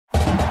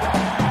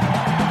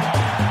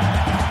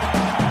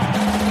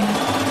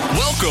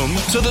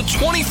Welcome to the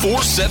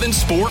 24/7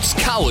 Sports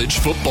College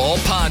Football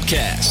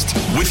Podcast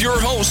with your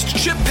hosts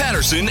Chip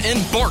Patterson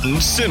and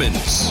Barton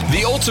Simmons.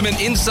 The ultimate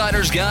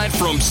insider's guide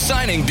from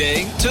signing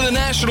day to the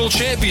national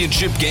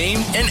championship game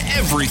and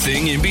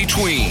everything in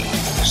between.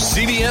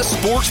 CBS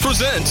Sports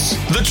presents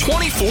the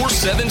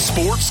 24/7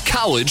 Sports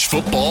College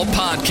Football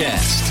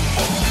Podcast.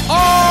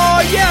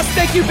 Oh, yes.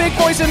 Thank you, big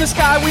boys in the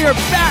sky. We are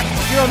back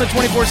here on the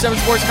 24/7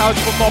 Sports College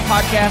Football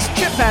Podcast.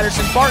 Chip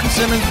Patterson, Barton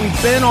Simmons.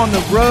 We've been on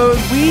the road.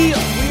 We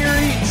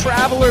weary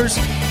travelers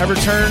have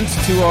returned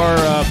to our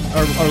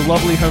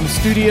lovely home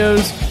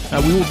studios.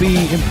 We will be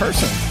in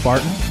person,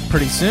 Barton,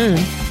 pretty soon.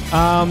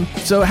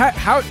 So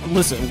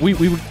listen, we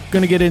were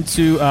going to get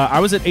into, I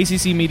was at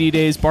ACC Media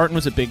Days. Barton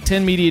was at Big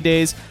Ten Media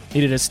Days.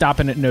 Needed a stop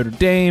in at Notre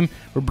Dame.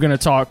 We're going to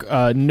talk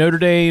Notre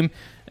Dame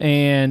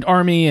and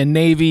Army and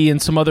Navy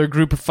and some other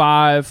group of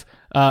five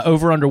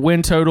over under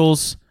win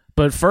totals.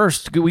 But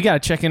first, we got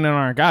to check in on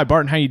our guy.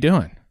 Barton, how you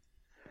doing?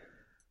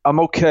 I'm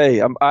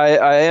okay.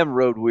 I am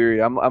road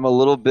weary. I'm a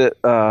little bit.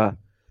 I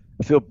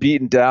feel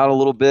beaten down a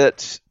little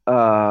bit.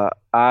 I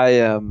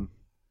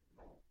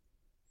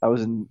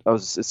was in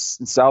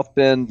South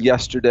Bend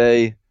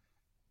yesterday,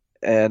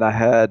 and I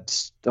had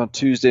on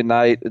Tuesday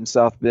night in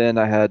South Bend.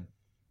 I had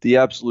the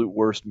absolute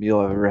worst meal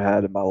I've ever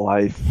had in my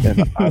life,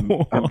 and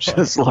I'm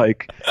just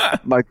like,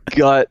 my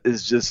gut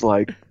is just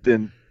like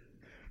been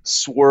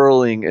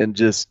swirling and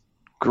just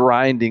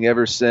grinding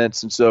ever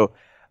since. And so,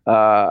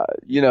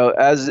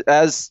 as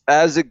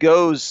it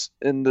goes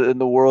in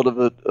the world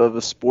of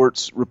a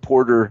sports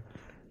reporter,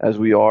 as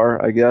we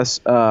are, I guess.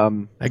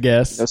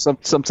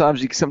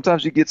 Sometimes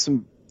you get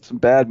some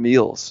bad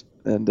meals,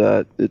 and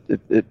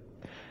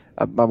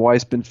my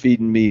wife's been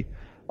feeding me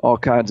all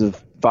kinds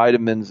of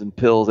vitamins and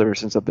pills ever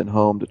since I've been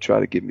home to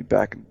try to get me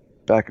back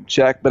in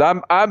check.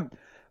 But I'm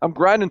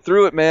grinding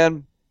through it,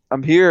 man.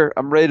 I'm here.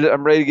 I'm ready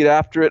to get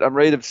after it. I'm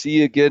ready to see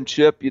you again,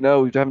 Chip. We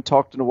haven't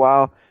talked in a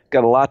while.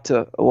 Got a lot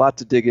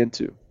to dig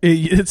into.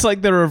 It's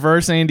like the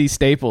reverse Andy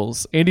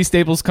Staples. Andy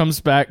Staples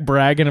comes back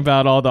bragging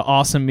about all the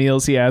awesome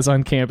meals he has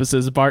on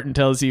campuses. Barton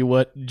tells you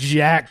what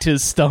jacked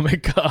his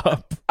stomach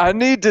up. I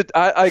need to.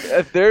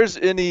 If there's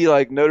any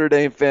like Notre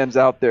Dame fans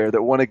out there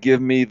that want to give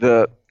me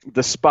the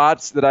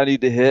spots that I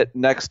need to hit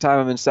next time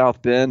I'm in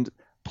South Bend,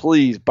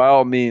 please, by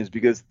all means,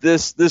 because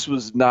this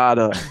was not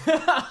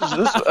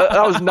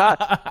that was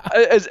not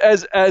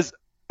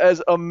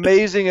as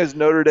amazing as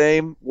Notre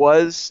Dame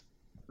was.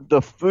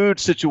 The food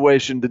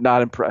situation did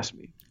not impress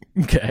me.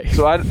 Okay.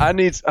 So I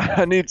need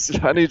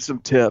some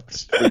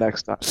tips for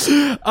next time.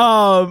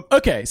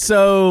 Okay,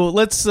 so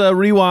let's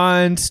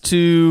rewind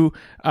to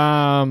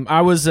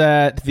I was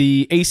at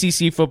the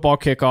ACC football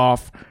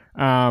kickoff.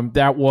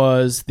 That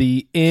was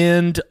the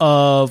end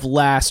of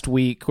last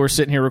week. We're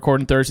sitting here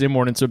recording Thursday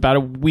morning, so about a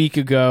week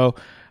ago.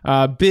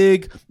 I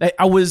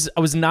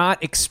was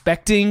not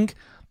expecting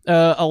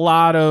a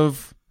lot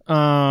of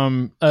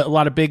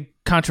big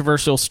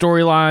controversial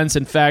storylines.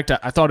 In fact,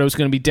 I thought it was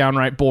going to be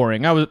downright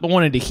boring. I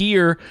wanted to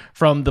hear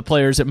from the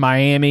players at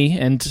Miami,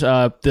 and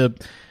the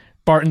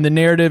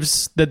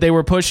narratives that they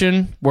were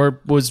pushing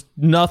was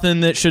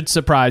nothing that should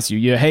surprise you.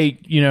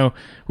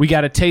 We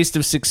got a taste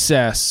of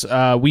success.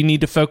 We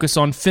need to focus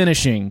on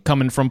finishing,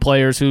 coming from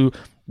players who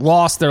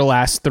lost their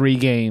last 3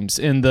 games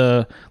in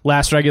the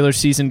last regular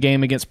season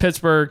game against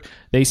Pittsburgh,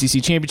 the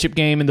ACC championship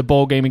game, and the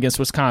bowl game against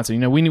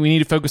Wisconsin. We need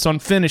to focus on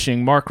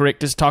finishing. Mark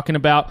Richt is talking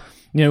about,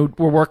 we're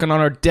working on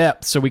our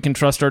depth so we can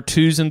trust our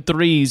 2s and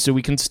 3s so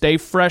we can stay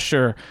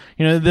fresher.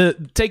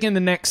 Taking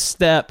the next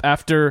step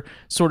after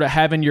sort of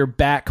having your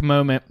back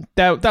moment.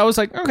 That was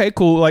like, okay,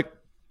 cool. Like,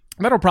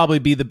 that'll probably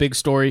be the big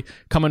story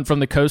coming from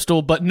the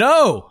Coastal. But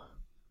no!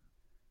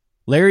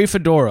 Larry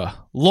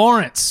Fedora,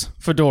 Lawrence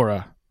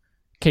Fedora,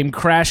 came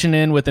crashing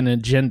in with an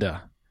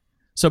agenda.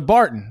 So,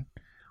 Barton,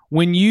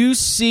 when you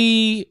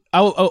see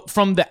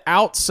from the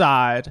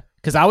outside,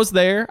 because I was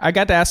there, I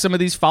got to ask some of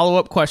these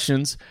follow-up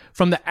questions.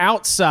 From the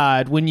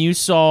outside, when you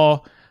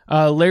saw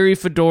Larry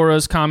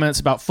Fedora's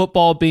comments about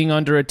football being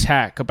under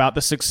attack, about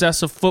the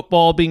success of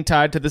football being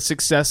tied to the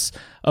success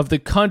of the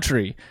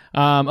country,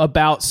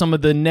 about some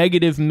of the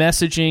negative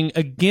messaging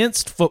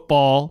against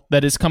football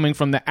that is coming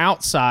from the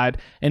outside,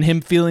 and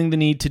him feeling the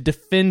need to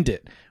defend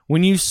it.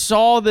 When you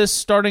saw this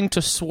starting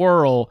to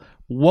swirl,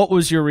 what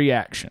was your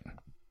reaction?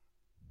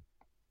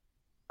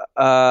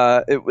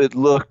 It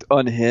looked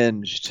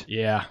unhinged.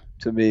 Yeah.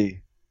 To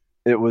me,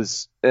 it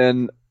was,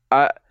 and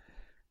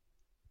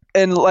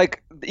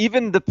like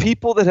even the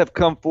people that have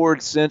come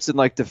forward since and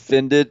like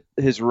defended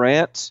his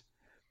rant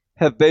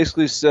have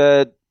basically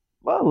said,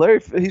 "Well,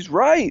 Larry, he's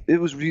right.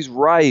 He's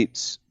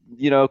right.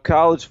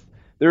 College,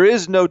 there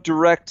is no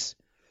direct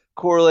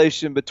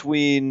correlation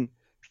between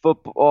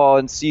football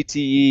and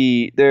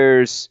CTE.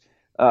 There's,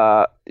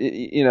 what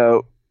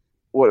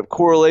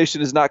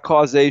correlation is not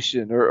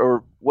causation,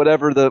 or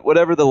whatever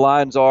the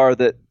lines are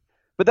that."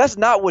 But that's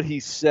not what he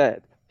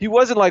said. He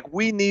wasn't like,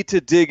 we need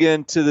to dig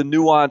into the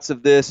nuance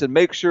of this and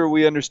make sure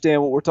we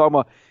understand what we're talking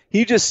about.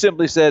 He just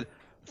simply said,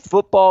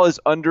 football is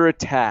under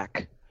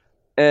attack.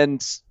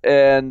 And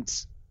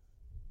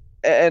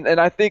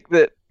I think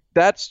that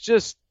that's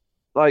just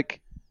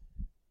like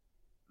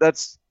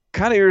that's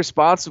kind of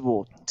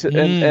irresponsible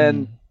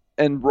and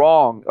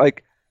wrong.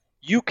 Like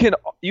you can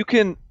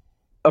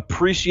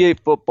appreciate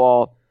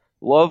football,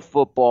 love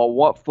football,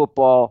 want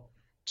football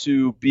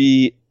to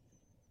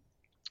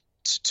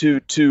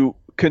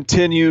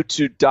continue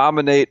to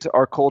dominate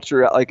our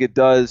culture like it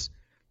does,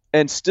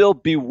 and still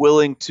be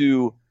willing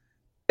to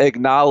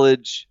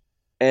acknowledge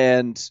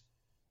and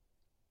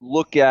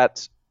look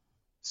at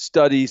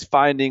studies,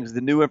 findings,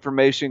 the new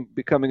information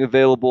becoming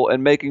available,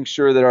 and making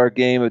sure that our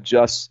game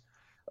adjusts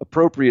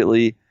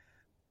appropriately.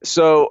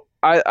 So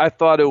I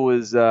thought it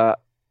was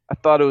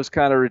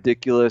kind of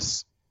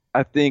ridiculous.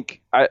 I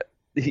think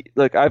the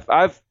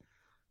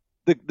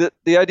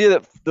idea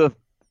that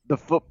the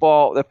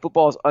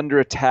football is under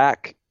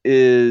attack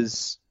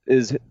is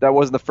that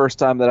wasn't the first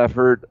time that I've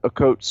heard a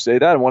coach say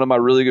that. And one of my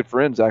really good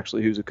friends,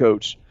 actually, who's a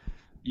coach,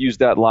 used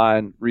that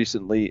line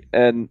recently,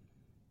 and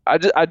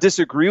I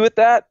disagree with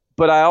that.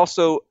 But I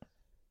also,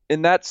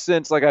 in that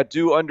sense, like I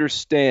do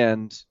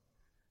understand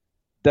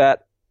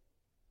that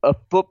a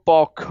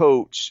football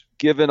coach,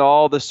 given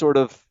all the sort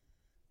of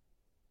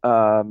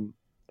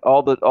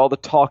all the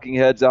talking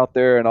heads out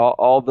there and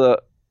all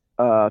the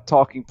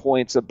talking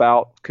points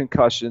about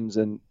concussions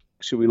and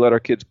should we let our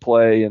kids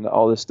play and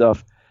all this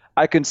stuff,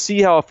 I can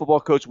see how a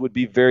football coach would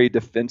be very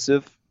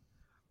defensive.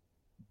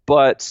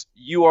 But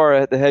you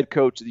are the head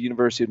coach of the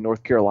University of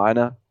North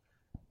Carolina,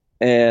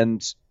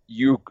 and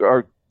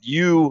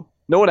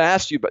no one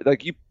asked you, but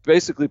like you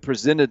basically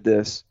presented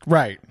this,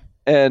 right?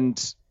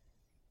 And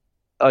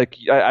like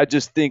I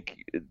just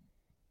think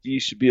you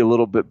should be a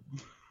little bit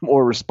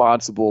more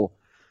responsible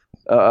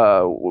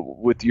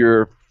with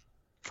your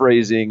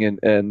phrasing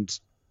and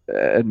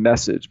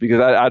message, because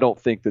I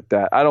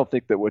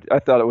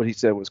thought what he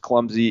said was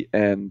clumsy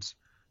and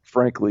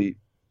frankly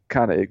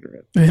kind of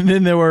ignorant. And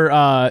then there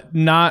were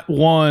not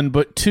one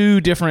but two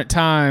different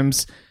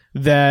times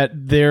that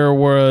there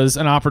was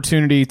an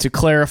opportunity to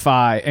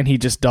clarify, and he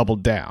just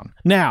doubled down.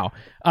 Now,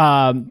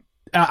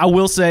 I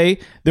will say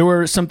there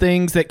were some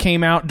things that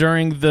came out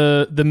during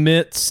the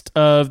midst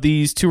of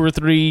these two or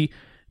three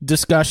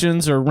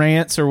discussions or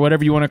rants or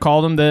whatever you want to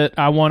call them that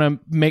I want to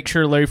make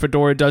sure Larry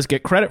Fedora does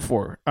get credit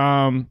for.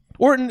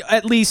 Or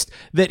at least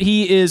that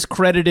he is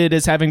credited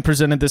as having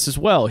presented this as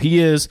well. He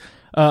is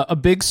a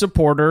big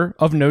supporter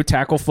of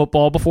no-tackle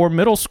football before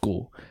middle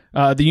school.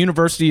 The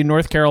University of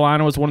North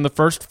Carolina was one of the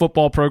first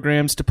football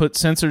programs to put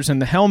sensors in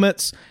the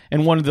helmets,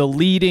 and one of the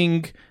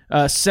leading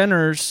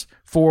centers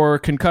for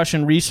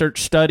concussion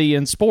research study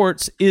in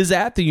sports is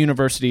at the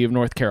University of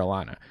North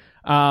Carolina.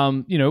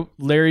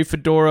 Larry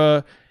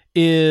Fedora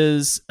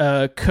is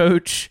a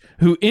coach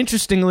who,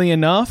 interestingly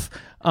enough,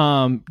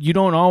 you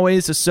don't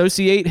always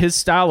associate his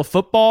style of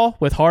football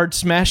with hard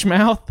smash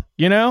mouth.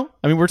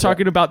 We're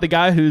talking about the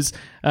guy who's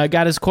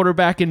got his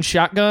quarterback in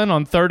shotgun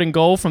on 3rd and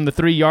goal from the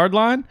 3-yard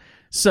line.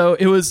 So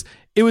it was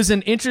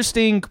an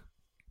interesting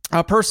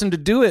person to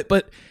do it.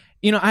 But,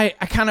 I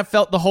kind of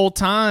felt the whole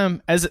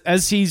time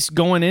as he's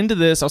going into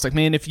this, I was like,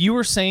 man, if you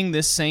were saying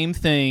this same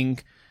thing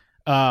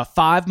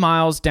 5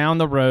 miles down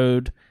the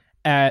road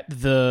at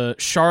the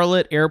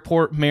Charlotte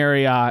Airport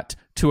Marriott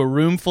to a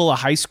room full of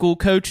high school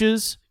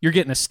coaches, you're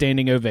getting a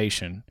standing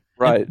ovation.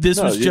 Right. And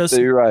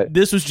you're right.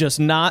 This was just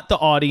not the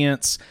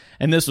audience,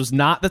 and this was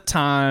not the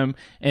time,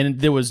 and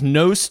there was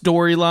no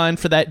storyline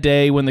for that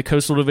day when the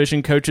Coastal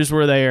Division coaches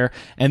were there,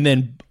 and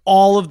then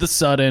all of the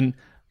sudden,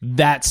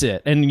 that's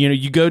it. And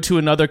you go to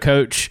another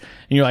coach,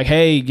 and you're like,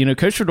 hey,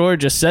 Coach Fedora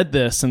just said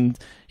this, and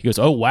he goes,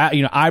 oh, wow.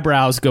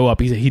 Eyebrows go up.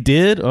 He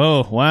did?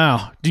 Oh,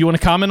 wow. Do you want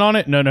to comment on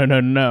it? No.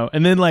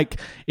 And then,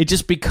 it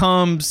just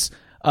becomes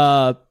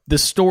the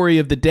story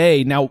of the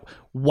day. Now,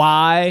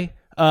 why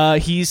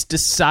he's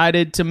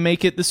decided to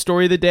make it the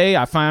story of the day,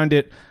 I find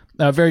it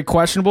very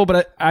questionable,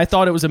 but I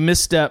thought it was a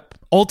misstep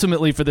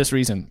ultimately for this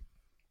reason.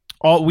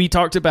 We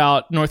talked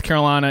about North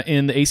Carolina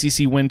in the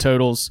ACC win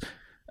totals.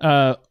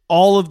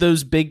 All of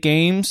those big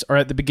games are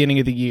at the beginning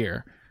of the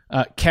year.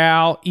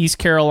 Cal, East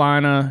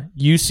Carolina,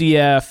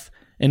 UCF,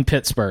 and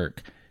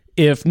Pittsburgh.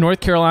 If North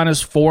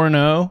Carolina's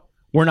 4-0,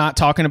 we're not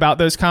talking about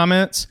those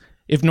comments.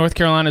 If North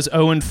Carolina's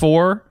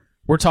 0-4,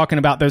 we're talking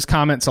about those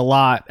comments a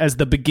lot as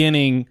the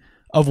beginning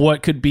of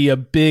what could be a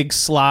big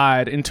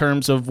slide in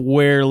terms of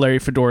where Larry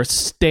Fedora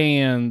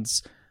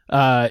stands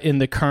in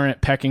the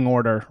current pecking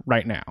order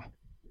right now.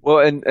 Well,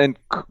 and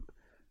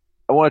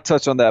I want to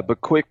touch on that, but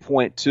quick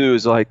point too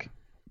is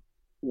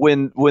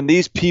when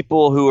these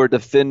people who are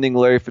defending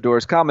Larry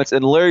Fedora's comments,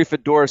 and Larry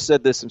Fedora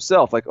said this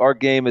himself, our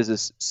game is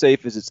as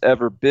safe as it's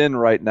ever been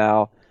right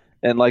now,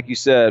 and like you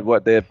said,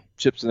 they have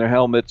chips in their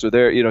helmets, or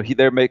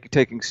they're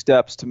taking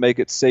steps to make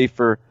it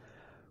safer.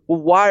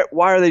 Well,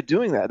 why are they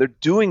doing that? They're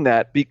doing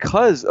that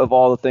because of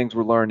all the things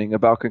we're learning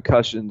about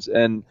concussions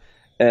and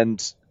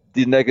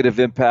the negative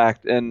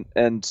impact, and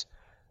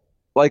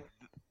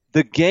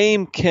the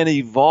game can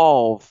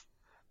evolve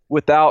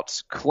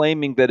without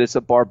claiming that it's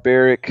a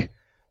barbaric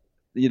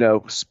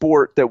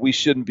sport that we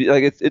shouldn't be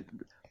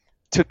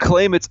to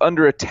claim it's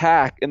under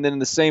attack and then in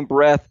the same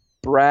breath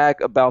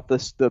brag about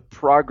the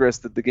progress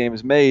that the game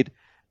has made.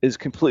 is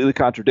completely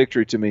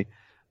contradictory to me.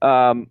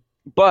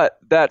 But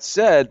that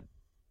said,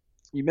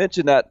 you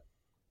mentioned that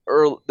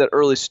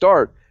early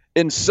start.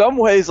 In some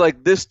ways,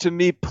 like this to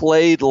me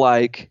played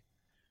like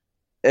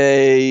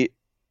a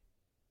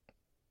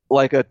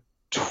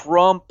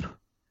Trump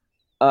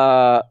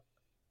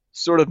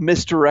sort of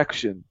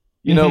misdirection.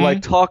 You know,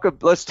 like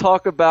let's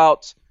talk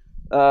about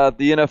the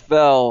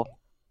NFL,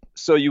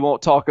 so you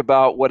won't talk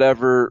about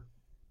whatever,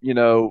 you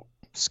know,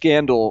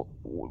 scandal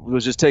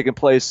was just taking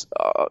place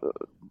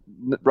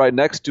right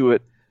next to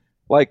it.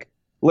 Like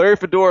Larry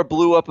Fedora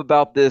blew up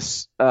about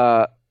this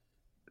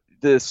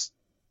this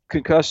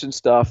concussion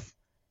stuff,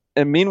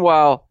 and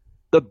meanwhile,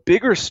 the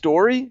bigger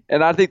story,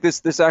 and I think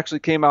this actually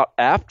came out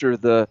after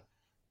the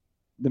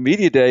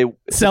media day.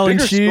 Selling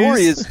the bigger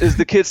shoes. story is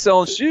the kids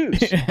selling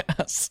shoes.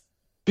 Yes.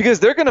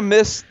 Because they're going to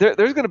miss.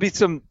 There's going to be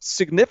some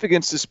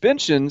significant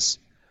suspensions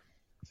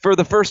for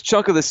the first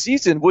chunk of the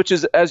season, which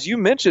is, as you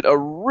mentioned, a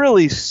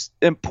really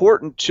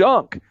important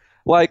chunk.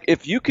 Like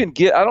if you can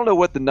get, I don't know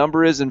what the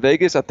number is in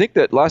Vegas. I think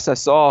that last I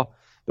saw,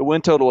 the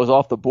win total was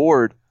off the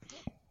board.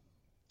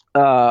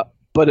 But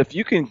if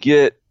you can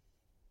get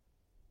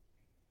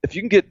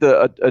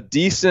a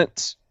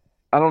decent,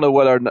 I don't know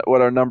what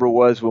our number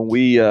was when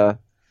we were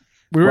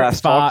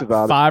last talked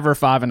about 5 or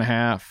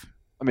 5.5.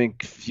 I mean,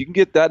 if you can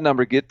get that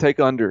number, take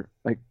under,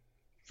 like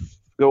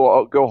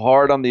go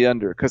hard on the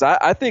under, because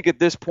I think at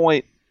this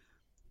point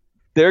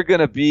they're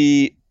going to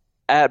be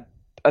I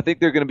think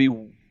they're going to be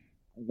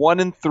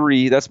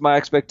 1-3. That's my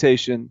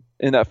expectation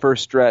in that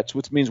first stretch,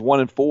 which means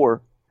 1-4.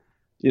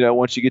 You know,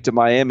 once you get to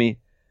Miami,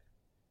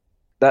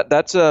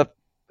 that's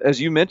as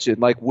you mentioned,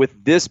 like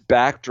with this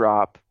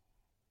backdrop,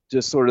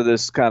 just sort of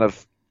this kind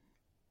of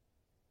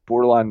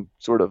borderline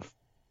sort of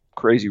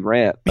crazy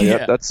rant.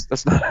 Like that's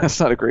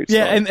not a great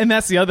start. Yeah, and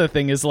that's the other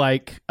thing is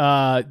like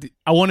I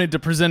wanted to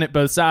present it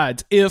both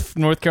sides. If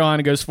North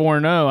Carolina goes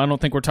 4-0, I don't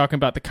think we're talking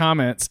about the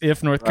comments.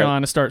 If North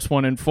Carolina starts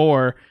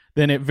 1-4,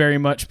 then it very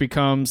much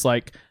becomes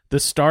like the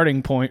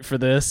starting point for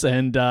this.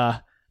 And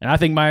I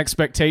think my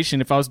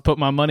expectation, if I was to put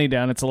my money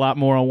down, it's a lot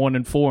more on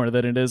 1-4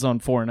 than it is on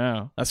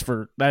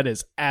 4-0. That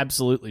is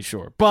absolutely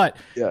sure. But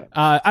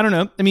I don't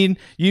know. I mean,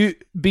 you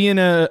being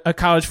a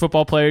college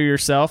football player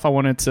yourself, I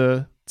wanted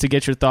to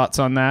get your thoughts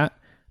on that.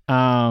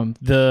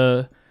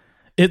 It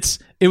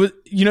was,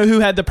 you know who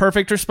had the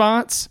perfect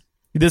response?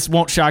 This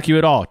won't shock you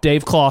at all.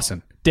 Dave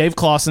Clawson. Dave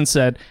Clawson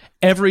said,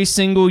 every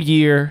single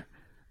year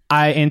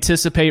I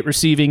anticipate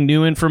receiving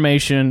new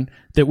information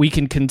that we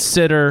can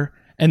consider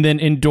and then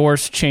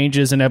endorse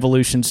changes and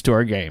evolutions to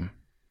our game.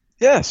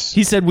 Yes.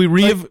 He said we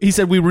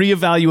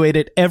reevaluate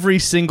it every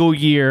single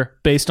year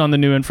based on the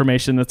new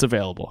information that's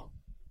available.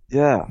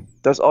 Yeah,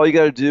 that's all you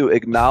got to do.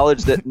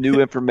 Acknowledge that new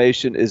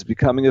information is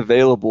becoming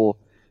available,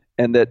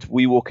 and that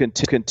we will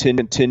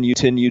continue.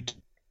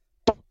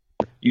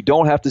 You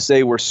don't have to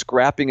say we're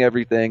scrapping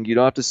everything. You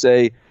don't have to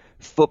say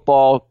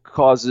football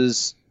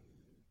causes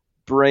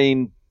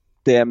brain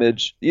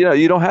damage. You know,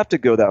 you don't have to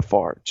go that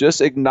far. Just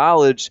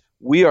acknowledge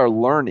we are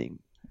learning.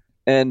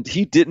 And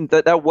he didn't.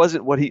 That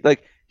wasn't what he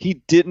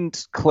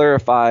didn't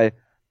clarify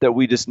that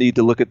we just need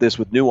to look at this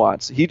with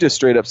nuance. He just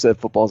straight up said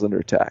football's under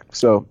attack.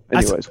 So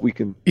anyways, we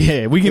can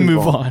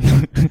move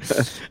on.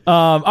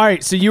 All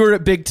right. So you were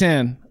at Big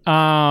Ten.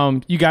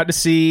 You got to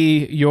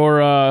see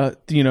your,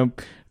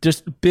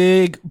 just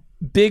big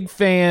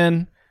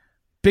fan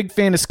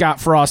of Scott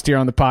Frost here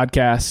on the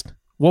podcast.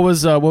 What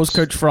was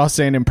Coach Frost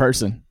saying in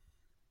person?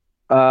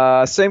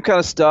 Same kind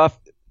of stuff.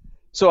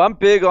 So I'm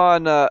big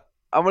on, I'm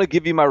going to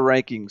give you my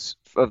rankings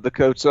of the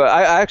coach. So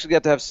I actually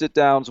got to have sit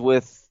downs we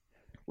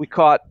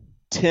caught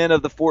 10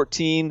 of the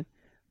 14.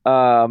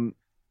 Good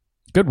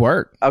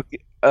work.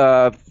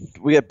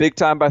 We had big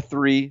time by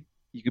 3.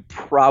 You could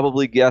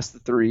probably guess the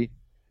 3.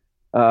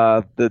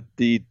 The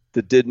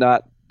did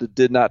not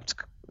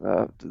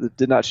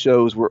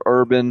shows were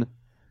Urban,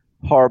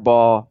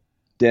 Harbaugh,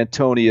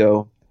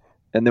 D'Antonio,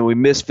 and then we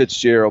missed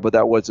Fitzgerald, but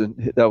that was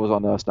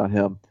on us, not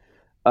him.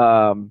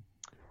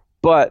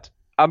 But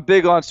I'm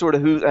big on sort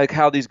of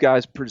how these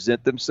guys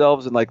present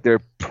themselves and like their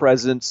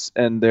presence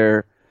and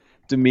their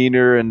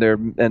demeanor and their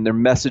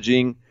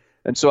messaging.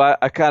 And so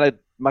I kind of,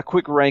 my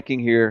quick ranking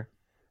here,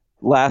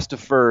 last to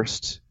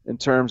first in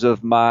terms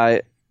of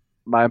my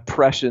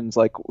impressions,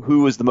 like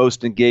who was the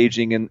most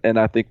engaging and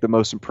I think the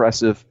most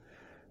impressive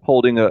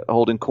holding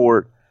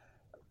court.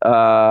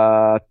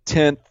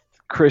 10th,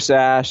 Chris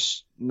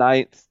Ash.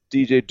 9th,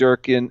 DJ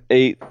Durkin.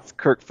 8th,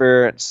 Kirk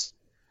Ferentz.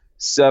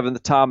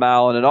 7th, Tom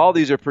Allen. And all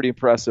these are pretty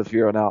impressive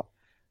here on out.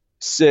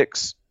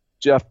 6th,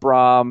 Jeff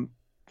Brom.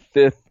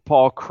 5th,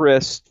 Paul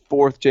Christ.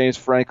 4th, James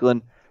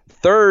Franklin.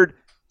 3rd,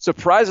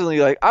 surprisingly,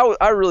 like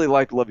I really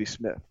liked Lovie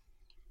Smith.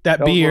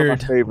 That beard, was one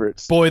of my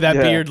favorites. Boy, that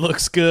beard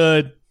looks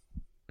good.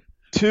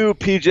 2,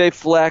 PJ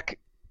Fleck,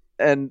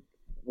 and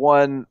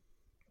 1,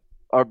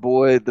 our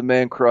boy, the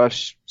man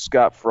crush,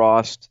 Scott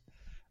Frost.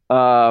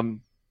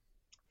 Frost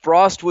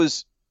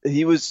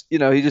he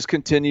just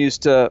continues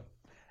to.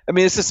 I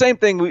mean, it's the same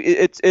thing.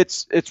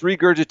 It's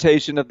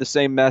regurgitation of the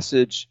same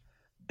message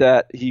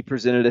that he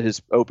presented at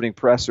his opening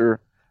presser.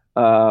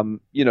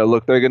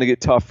 Look, they're going to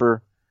get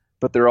tougher,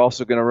 but they're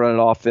also going to run an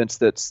offense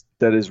that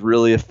is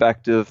really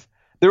effective.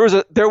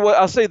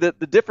 I'll say that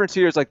the difference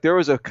here is like there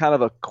was a kind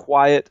of a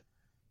quiet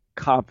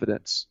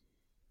confidence,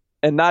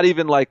 and not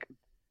even like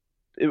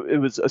it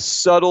was a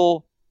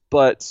subtle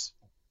but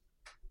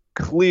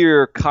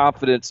clear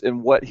confidence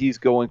in what he's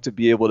going to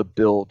be able to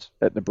build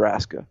at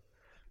Nebraska.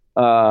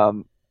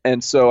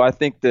 And so I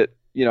think that,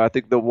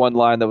 the one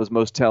line that was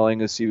most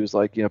telling is he was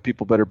like,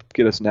 people better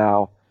get us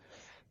now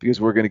because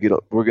we're going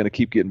to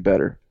keep getting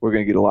better. We're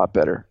going to get a lot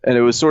better. And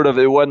it was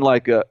it wasn't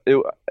like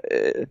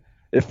it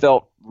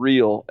felt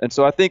real. And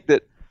so I think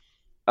that,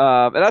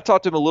 and I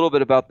talked to him a little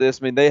bit about this.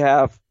 I mean,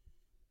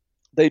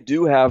 they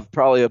do have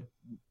probably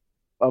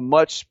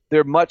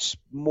they're much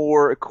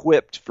more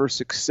equipped for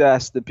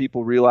success than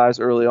people realize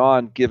early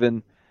on,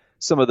 given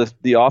some of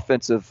the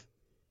offensive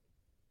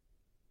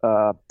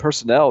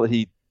personnel that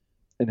he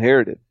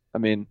inherited. I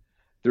mean,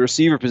 the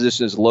receiver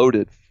position is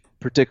loaded,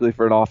 particularly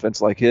for an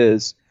offense like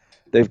his.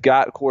 They've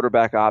got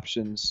quarterback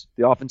options.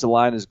 The offensive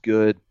line is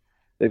good.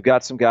 They've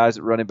got some guys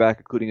at running back,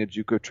 including a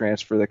JUCO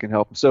transfer, that can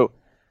help them. So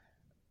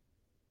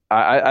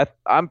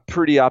I'm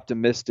pretty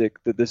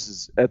optimistic that this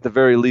is at the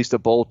very least a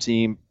bowl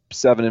team,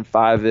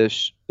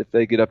 7-5-ish. If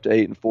they get up to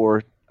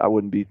 8-4, I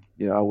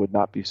would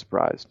not be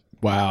surprised.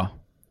 Wow.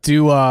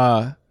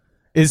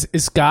 Is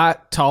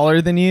Scott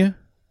taller than you,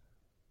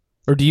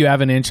 or do you have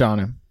an inch on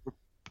him?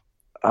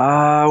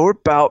 We're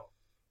about,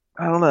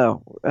 I don't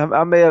know.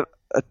 I may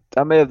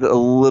have a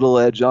little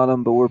edge on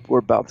him, but we're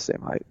about the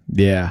same height.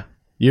 Yeah.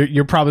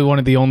 You're probably one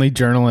of the only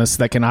journalists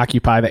that can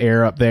occupy the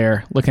air up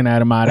there, looking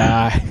at him eye to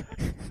eye.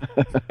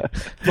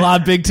 A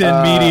lot of Big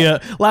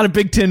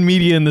Ten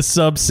media in the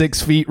sub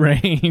 6 feet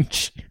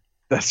range.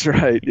 That's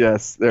right.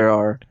 Yes, there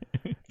are.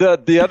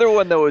 The other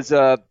one though is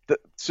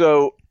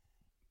so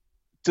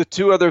the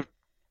two other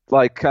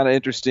like kind of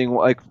interesting,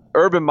 like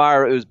Urban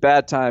Meyer. It was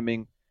bad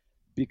timing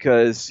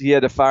because he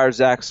had to fire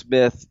Zach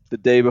Smith the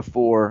day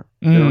before,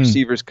 the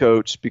receivers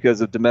coach,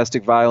 because of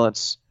domestic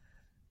violence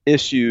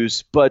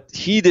issues, but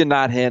he did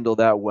not handle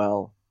that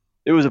well.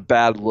 It was a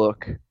bad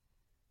look.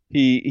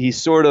 He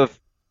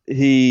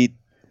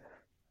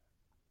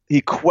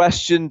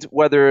questioned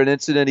whether an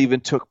incident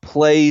even took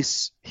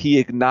place. He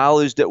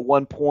acknowledged at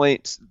one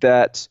point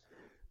that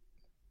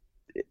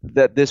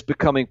this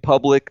becoming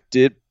public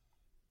did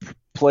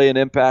play an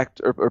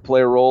impact or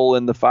play a role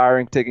in the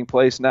firing taking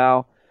place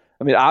now.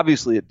 I mean,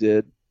 obviously it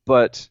did,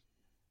 but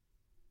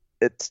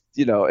it's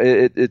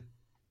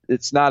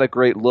it's not a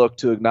great look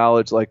to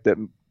acknowledge like that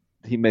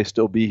he may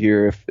still be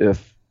here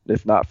if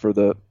not for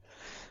the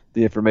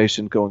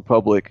information going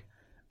public.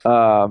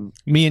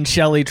 Me and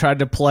Shelley tried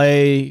to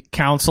play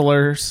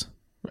counselors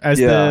as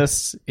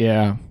this.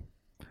 Yeah.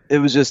 It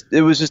was just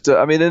there was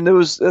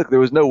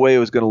no way it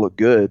was going to look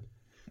good,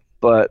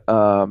 but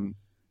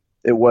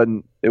it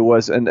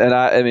wasn't,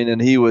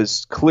 and he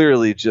was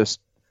clearly just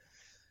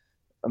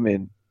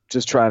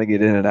trying to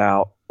get in and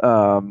out.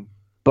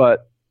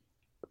 But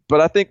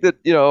I think that,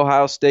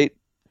 Ohio State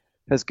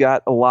has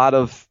got a lot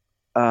of,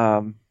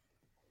 it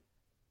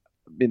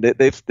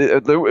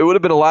would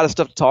have been a lot of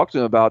stuff to talk to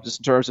him about just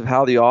in terms of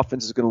how the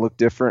offense is going to look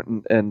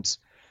different. And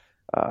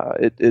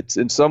it's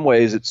in some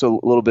ways, it's a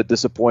little bit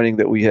disappointing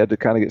that we had to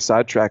kind of get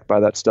sidetracked by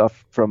that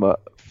stuff from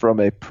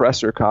a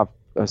presser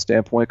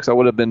standpoint, because I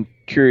would have been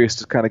curious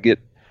to kind of get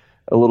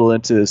a little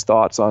into his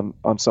thoughts on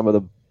some of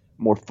the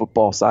more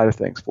football side of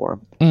things for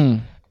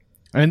him.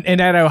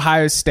 And at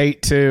Ohio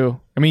State too.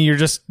 I mean,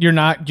 you're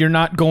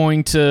not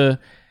going to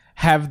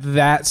have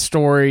that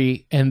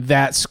story and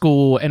that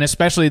school, and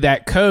especially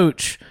that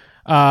coach,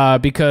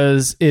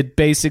 because it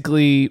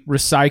basically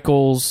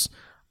recycles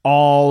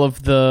all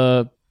of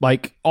the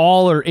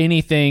all or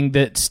anything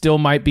that still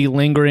might be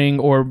lingering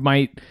or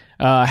might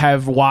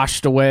have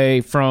washed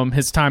away from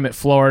his time at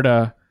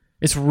Florida.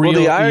 It's real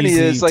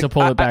easy to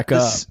pull it back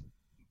up.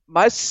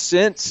 My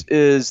sense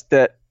is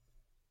that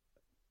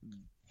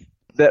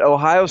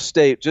Ohio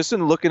State, just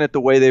in looking at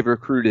the way they've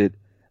recruited,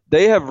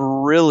 they have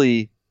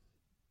really,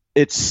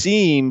 it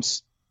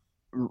seems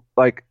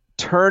like,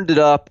 turned it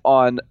up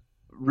on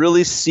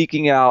really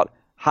seeking out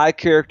high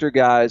character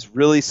guys,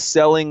 really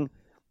selling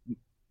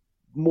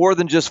more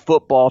than just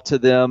football to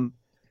them,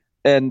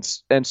 and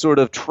sort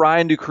of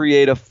trying to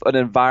create an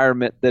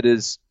environment that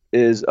is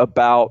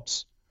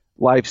about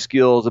life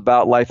skills,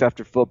 about life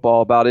after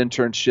football, about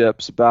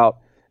internships, about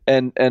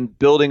and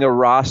building a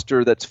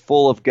roster that's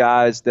full of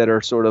guys that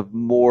are sort of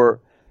more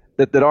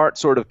that aren't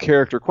sort of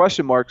character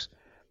question marks.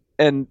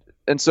 And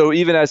so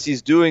even as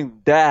he's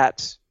doing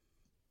that,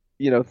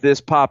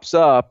 this pops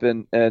up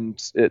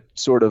and it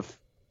sort of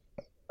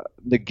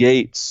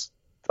negates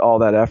all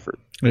that effort.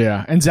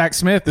 Yeah. And Zach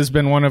Smith has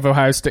been one of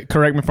Ohio State,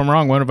 correct me if I'm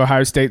wrong, one of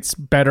Ohio State's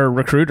better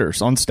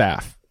recruiters on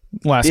staff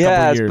last couple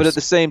of years. But at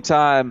the same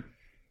time,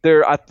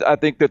 I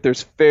think that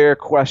there's fair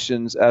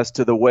questions as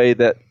to the way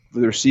that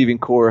the receiving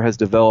core has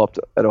developed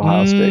at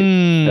Ohio State.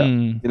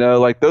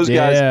 Yeah. Those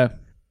guys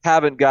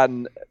haven't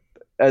gotten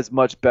as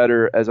much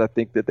better as I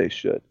think that they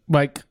should.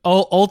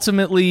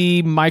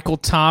 Ultimately, Michael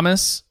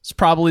Thomas is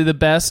probably the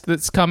best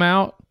that's come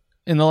out.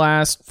 in the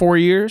last 4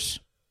 years?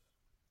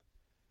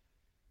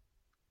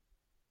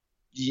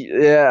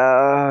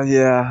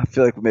 Yeah. I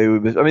feel like maybe we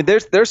missed. I mean,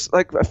 there's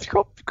like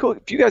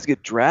if you guys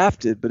get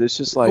drafted, but it's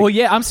just like. Well,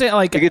 yeah, I'm saying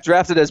like they get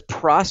drafted as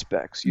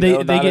prospects.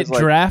 They get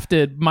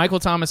drafted. Michael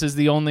Thomas is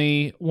the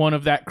only one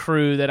of that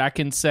crew that I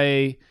can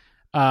say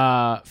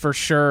for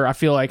sure. I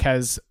feel like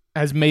has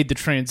made the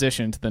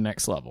transition to the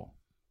next level.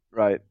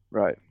 Right.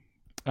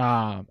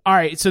 All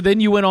right. So then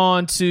you went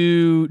on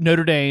to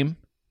Notre Dame.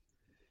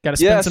 Got to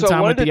spend some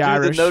time with the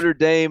Irish.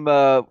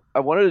 I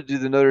wanted to do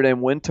the Notre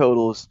Dame win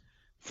totals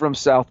from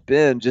South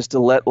Bend just to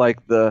let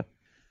like the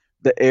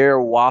air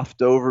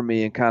waft over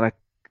me and kind of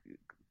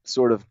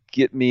sort of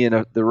get me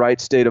in the right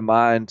state of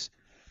mind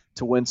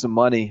to win some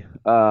money.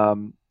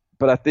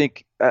 But I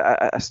think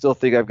I still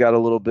think I've got a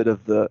little bit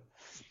of the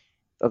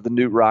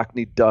Newt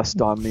Rockne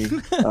dust on me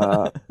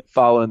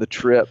following the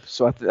trip.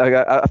 So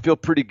I feel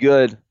pretty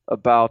good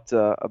about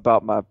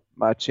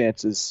my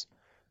chances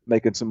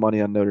making some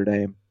money on Notre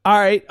Dame. All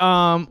right.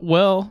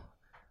 Well,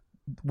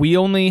 we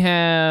only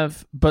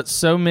have but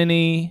so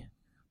many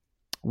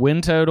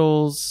win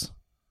totals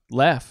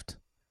left.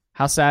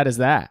 How sad is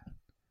that?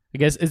 I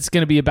guess it's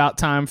going to be about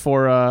time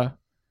for a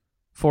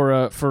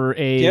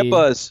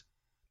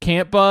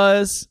Camp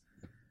Buzz.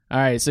 All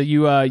right, so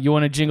you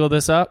want to jingle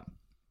this up?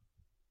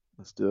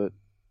 Let's do it.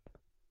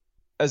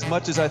 As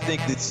much as I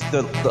think it's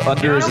the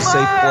under is a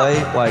safe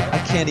play, like I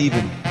can't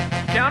even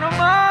count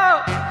them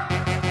up.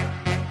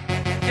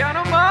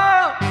 Count them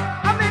up.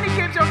 How many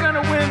games are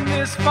going to win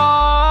this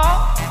fall?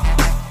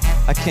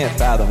 I can't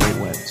fathom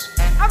 8 wins.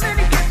 How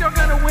many games are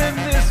going to win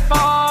this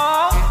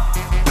fall?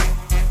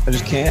 I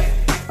just can't.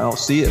 I don't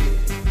see it.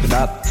 It's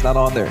not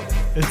on there.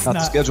 It's not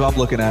the schedule I'm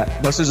looking at.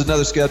 Unless there's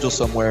another schedule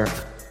somewhere.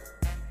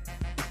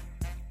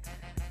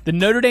 The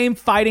Notre Dame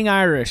Fighting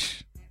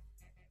Irish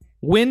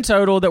win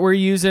total that we're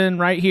using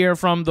right here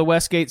from the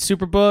Westgate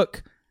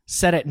Superbook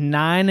set at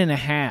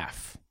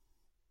 9.5.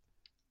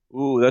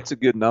 Ooh, that's a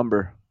good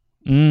number.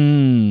 I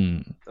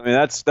mean,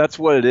 that's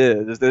what it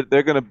is.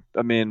 They're gonna.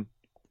 I mean,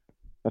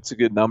 that's a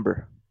good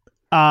number.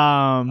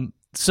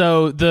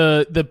 So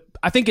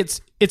I think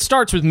it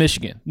starts with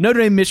Michigan. Notre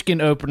Dame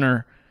Michigan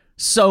opener,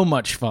 so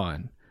much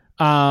fun.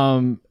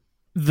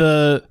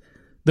 The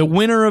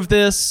winner of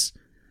this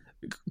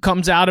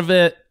comes out of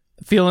it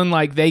feeling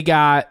like they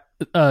got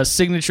a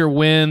signature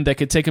win that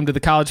could take them to the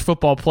college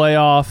football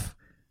playoff.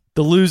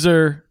 The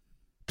loser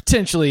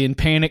potentially in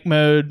panic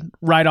mode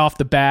right off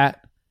the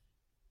bat.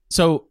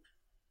 So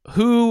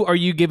who are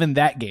you giving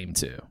that game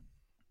to?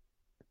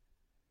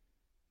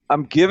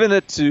 I'm giving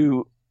it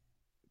to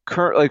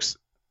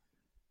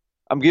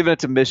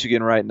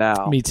Michigan right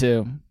now. Me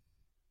too.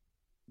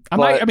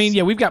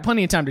 We've got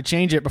plenty of time to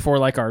change it before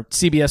like our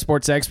CBS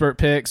Sports Expert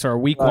picks or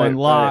week one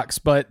locks.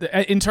 Right.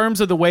 But in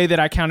terms of the way that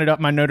I counted up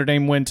my Notre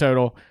Dame win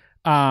total,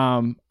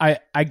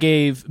 I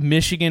gave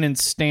Michigan and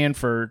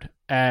Stanford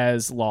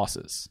as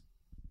losses.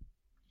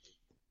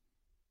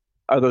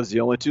 Are those the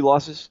only 2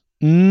 losses?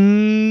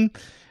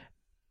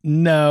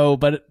 No,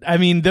 but I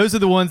mean those are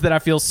the ones that I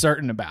feel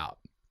certain about.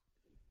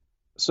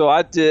 So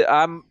I've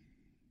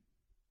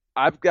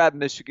got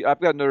Michigan. I've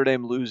got Notre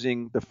Dame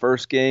losing the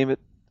first game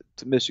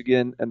to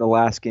Michigan and the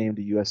last game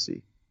to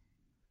USC.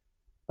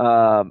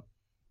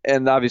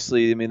 And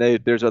obviously, I mean,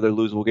 there's other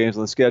losable games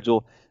on the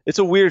schedule. It's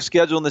a weird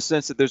schedule in the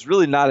sense that there's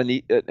really not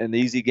an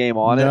easy game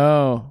on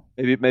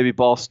it. Maybe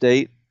Ball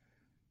State,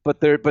 but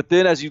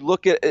then as you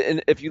look at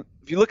and if you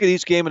look at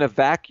each game in a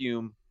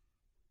vacuum,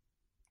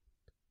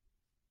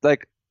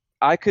 like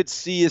I could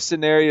see a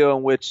scenario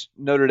in which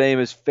Notre Dame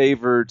is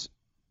favored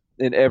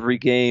in every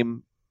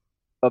game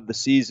of the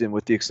season,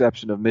 with the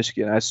exception of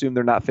Michigan. I assume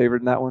they're not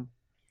favored in that one.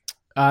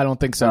 I don't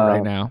think so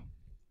right now.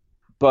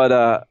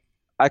 But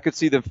I could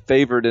see them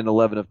favored in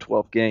 11 of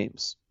 12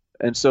 games.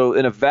 And so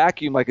in a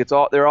vacuum, like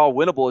they're all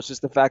winnable. It's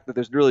just the fact that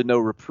there's really no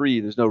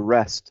reprieve. There's no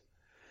rest.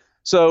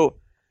 So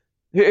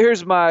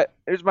here's my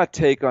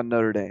take on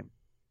Notre Dame.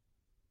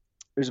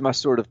 Here's my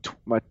sort of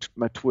my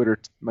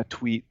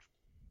tweet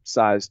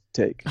sized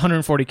take.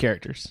 140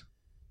 characters.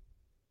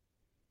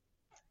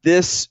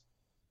 This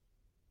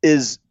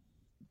is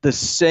the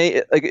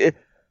same.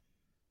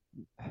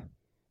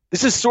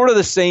 This is sort of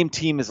the same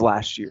team as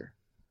last year.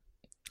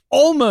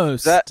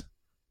 Almost. That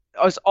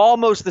was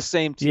almost the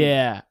same team.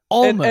 Yeah,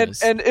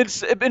 almost. And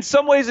it's in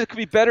some ways it could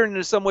be better, and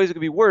in some ways it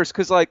could be worse.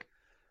 Because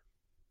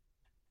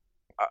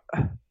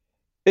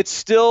it's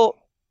still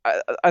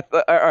all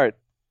right.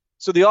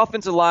 So the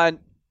offensive line,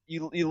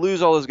 you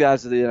lose all those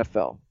guys to the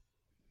NFL,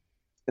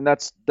 and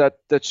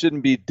that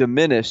shouldn't be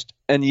diminished.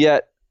 And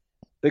yet,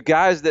 the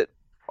guys that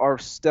are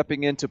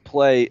stepping into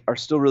play are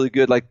still really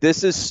good. Like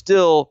this is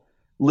still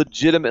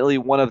legitimately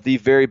one of the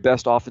very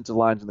best offensive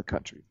lines in the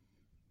country.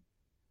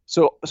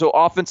 So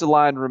offensive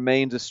line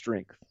remains a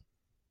strength.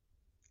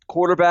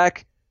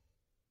 Quarterback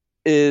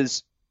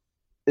is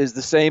the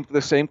same.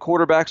 The same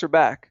quarterbacks are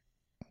back.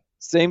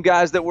 Same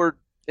guys that were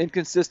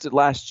inconsistent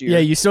last year. Yeah,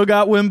 you still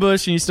got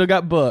Wimbush and you still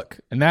got Book,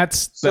 and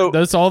that's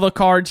all the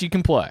cards you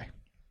can play.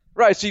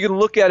 Right. So you can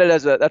look at it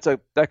as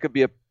that could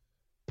be a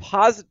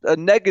positive, a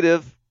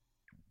negative,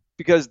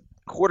 because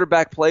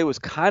quarterback play was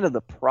kind of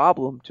the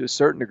problem to a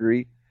certain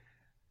degree.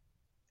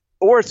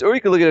 Or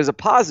you can look at it as a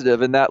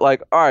positive in that,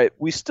 like, all right,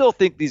 we still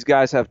think these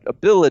guys have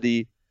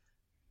ability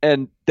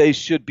and they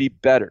should be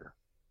better.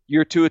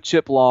 Year 2 at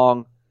Chip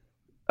Long,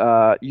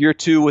 year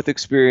 2 with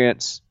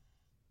experience.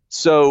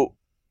 So,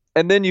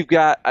 and then you've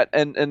got,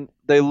 and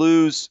they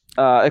lose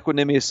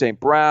Equinemius St.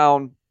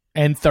 Brown.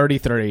 And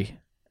 33.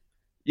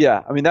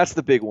 Yeah, I mean, that's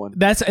the big one.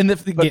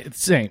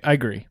 Same, I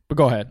agree. But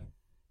go ahead.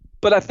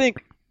 But I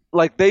think,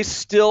 like, they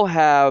still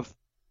have,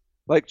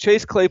 like,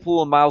 Chase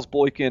Claypool and Miles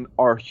Boykin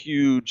are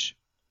huge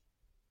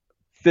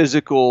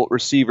physical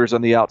receivers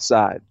on the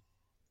outside.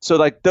 So,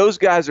 like, those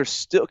guys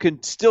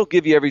can still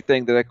give you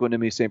everything that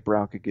Equinemius St.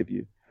 Brown could give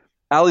you.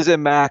 Alize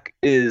Mack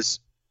has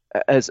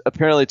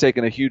apparently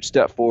taken a huge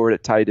step forward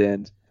at tight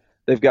end.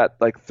 They've got,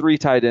 like, 3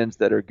 tight ends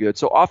that are good.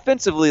 So,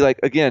 offensively, like,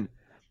 again,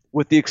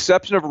 with the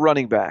exception of a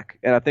running back,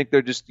 and I think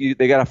they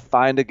got to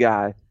find a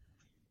guy,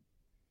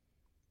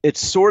 it's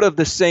sort of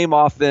the same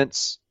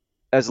offense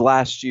as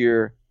last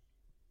year.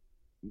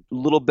 A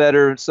little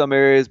better in some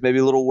areas, maybe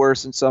a little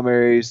worse in some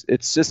areas.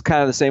 It's just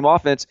kind of the same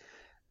offense.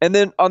 And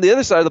then on the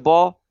other side of the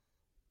ball,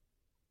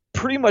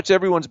 pretty much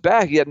everyone's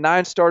back. You had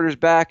 9 starters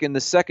back in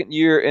the second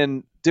year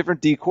and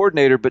different D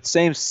coordinator, but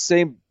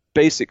same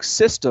basic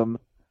system.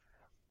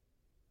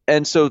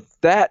 And so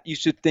that you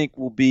should think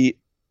will be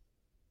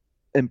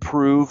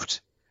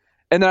improved.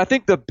 And then I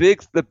think the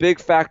big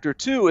factor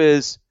too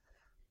is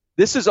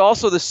this is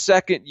also the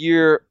second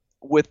year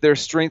with their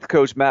strength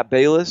coach Matt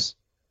Bayless,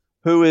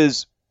 who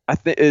is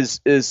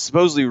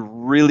supposedly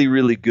really,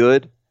 really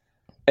good.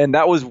 And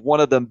that was one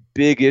of the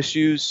big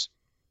issues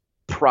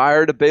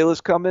prior to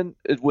Bayless coming,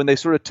 when they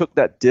sort of took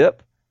that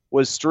dip,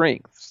 was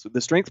strength,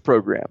 the strength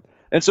program.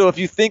 And so if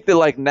you think that,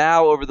 like,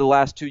 now over the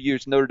last 2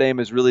 years, Notre Dame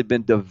has really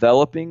been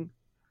developing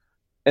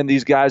and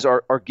these guys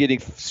are getting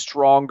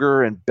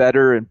stronger and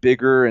better and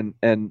bigger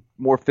and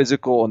more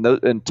physical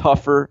and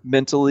tougher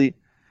mentally,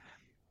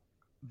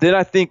 then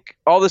I think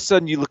all of a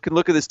sudden you can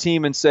look at this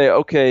team and say,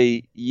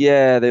 okay,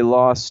 yeah, they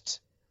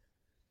lost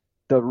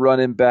the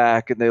running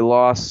back and they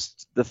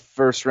lost the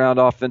first round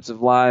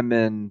offensive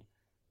lineman,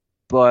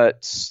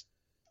 but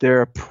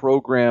they're a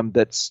program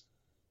that's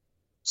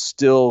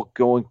still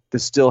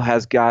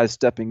has guys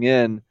stepping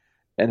in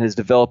and is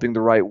developing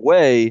the right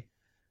way.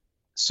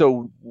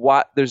 So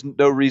there's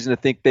no reason to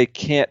think they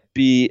can't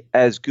be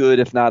as good,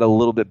 if not a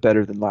little bit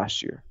better than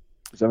last year.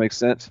 Does that make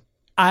sense?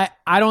 I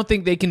don't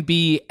think they can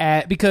be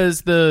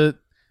because the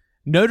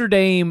Notre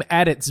Dame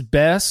at its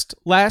best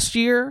last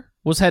year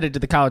was headed to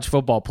the college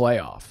football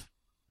playoff.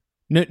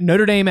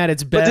 Notre Dame at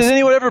its best. But did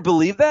anyone ever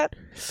believe that?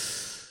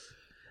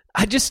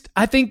 I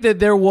think that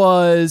there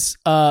was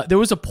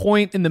a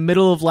point in the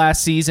middle of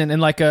last season,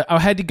 and I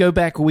had to go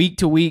back week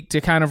to week to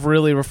kind of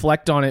really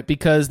reflect on it,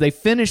 because they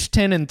finished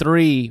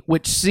 10-3,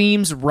 which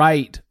seems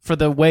right for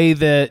the way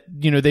that,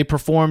 they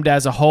performed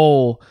as a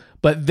whole.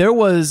 But there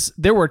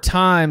were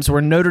times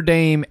where Notre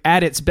Dame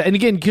at its best, and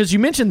again, because you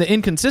mentioned the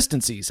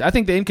inconsistencies, I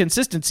think the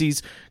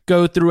inconsistencies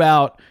go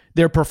throughout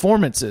their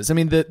performances. I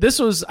mean, this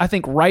was, I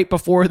think, right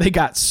before they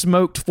got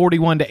smoked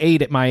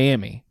 41-8 at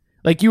Miami.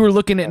 Like, you were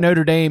looking at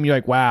Notre Dame, you're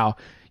like, wow,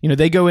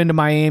 they go into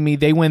Miami,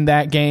 they win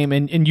that game,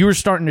 and you were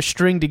starting to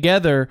string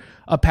together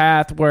a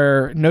path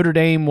where Notre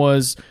Dame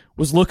was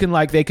looking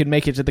like they could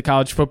make it to the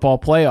college football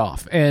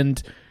playoff.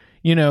 And,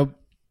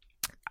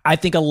 I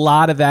think a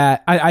lot of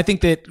that, I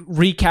think that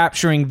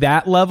recapturing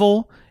that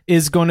level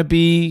is going to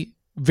be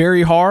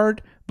very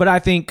hard, but I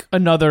think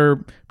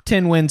another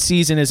 10-win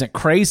season isn't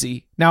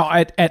crazy. Now,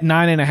 at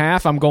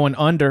 9.5, I'm going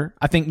under.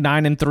 I think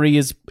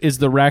 9-3 is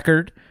the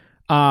record.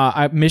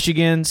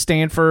 Michigan,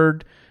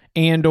 Stanford,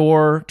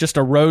 and/or just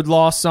a road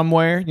loss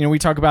somewhere. We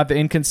talk about the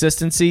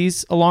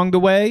inconsistencies along the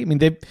way. I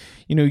mean,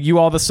 you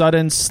all of a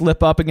sudden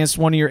slip up against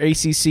one of your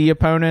ACC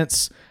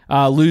opponents,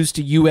 lose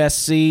to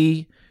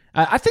USC.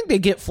 I think they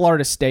get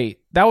Florida State.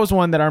 That was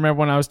one that I remember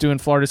when I was doing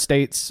Florida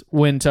State's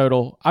win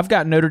total. I've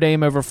got Notre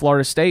Dame over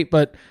Florida State,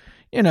 but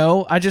I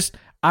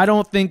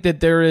don't think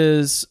that there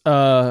is.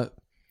 I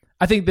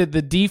think that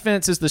the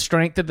defense is the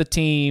strength of the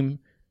team,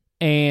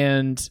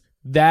 and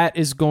that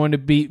is going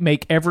to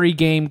make every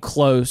game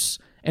close.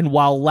 And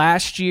while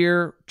last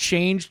year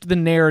changed the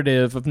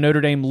narrative of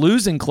Notre Dame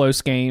losing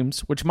close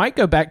games, which might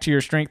go back to your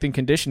strength and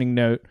conditioning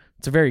note,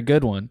 it's a very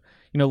good one.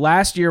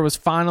 Last year was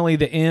finally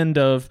the end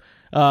of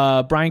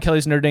Brian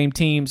Kelly's Notre Dame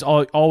teams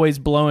always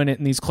blowing it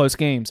in these close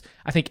games.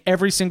 I think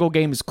every single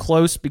game is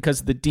close because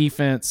of the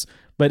defense.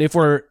 But if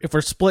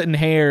we're splitting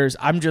hairs,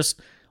 I'm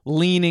just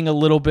leaning a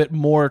little bit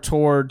more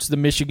towards the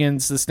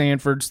Michigans, the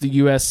Stanfords, the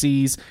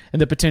USCs,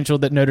 and the potential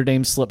that Notre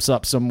Dame slips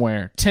up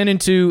somewhere.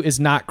 10-2 is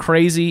not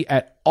crazy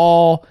at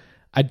all.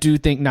 I do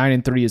think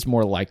 9-3 is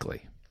more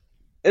likely.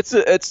 It's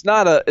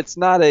not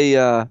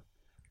a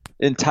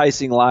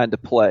enticing line to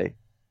play.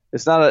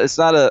 It's not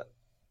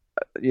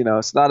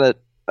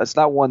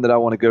one that I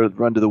want to go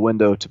run to the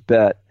window to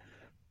bet.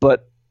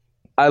 But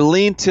I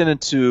lean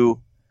 10-2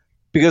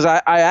 because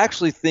I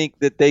actually think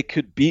that they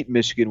could beat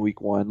Michigan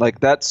week 1. Like,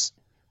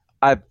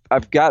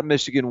 I've got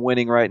Michigan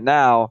winning right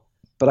now,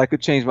 but I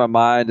could change my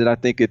mind, and I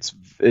think it's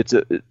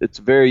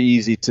very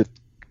easy to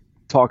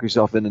talk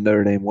yourself into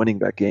Notre Dame winning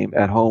that game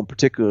at home,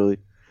 particularly.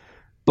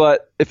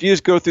 But if you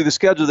just go through the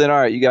schedule, then all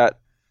right, you got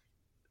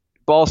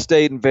Ball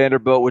State and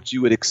Vanderbilt, which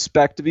you would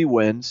expect to be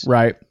wins.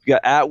 Right. You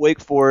got at Wake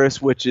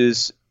Forest, which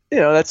is,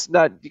 that's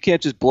not, you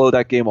can't just blow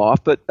that game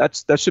off, but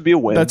that should be a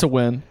win. That's a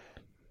win.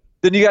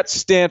 Then you got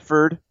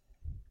Stanford,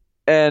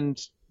 and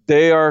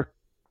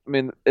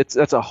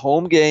that's a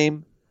home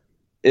game.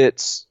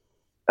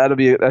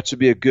 That should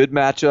be a good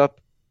matchup,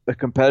 a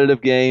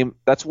competitive game.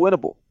 That's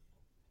winnable.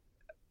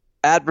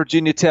 At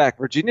Virginia Tech.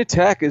 Virginia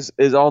Tech is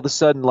all of a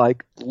sudden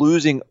like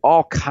losing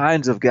all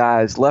kinds of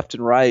guys left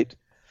and right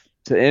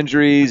to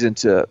injuries and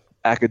to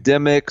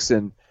academics,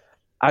 and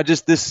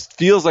this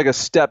feels like a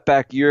step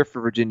back year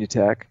for Virginia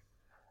Tech.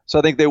 So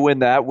I think they win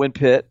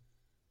Pitt.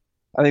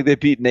 I think they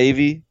beat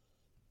Navy.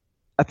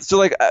 So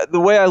like the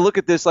way I look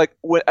at this, like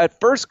at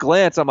first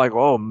glance, I'm like,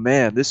 oh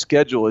man, this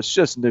schedule is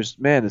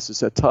this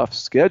is a tough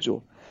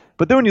schedule.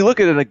 But then when you look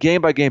at it on a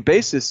game by game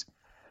basis,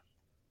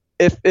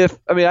 I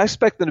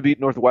expect them to beat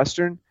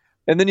Northwestern,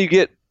 and then you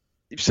get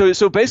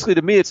so basically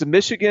to me it's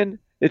Michigan,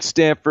 it's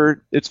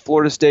Stanford, it's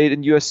Florida State,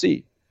 and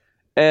USC,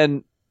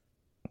 and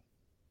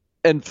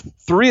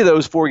 3 of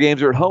those 4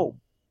 games are at home,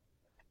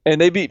 and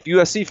they beat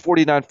USC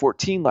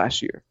 49-14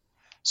 last year.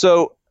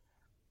 So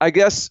I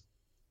guess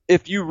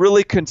if you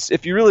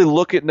really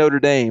look at Notre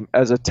Dame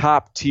as a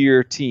top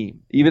tier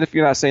team, even if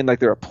you're not saying like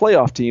they're a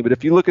playoff team, but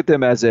if you look at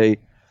them as a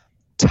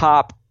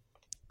top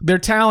their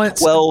talent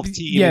 12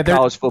 team in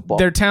college football,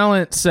 their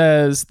talent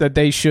says that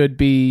they should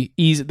be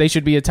They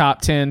should be a top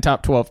 10,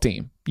 top 12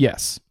 team.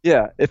 Yes.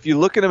 Yeah. If you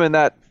look at them in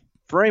that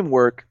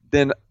framework,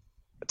 then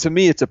to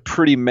me it's a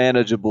pretty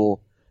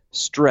manageable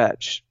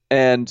stretch.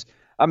 And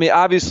I mean,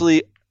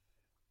 obviously,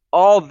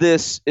 all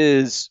this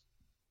is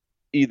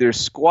either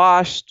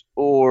squashed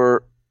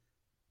or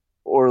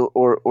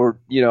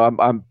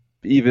I'm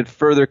even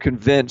further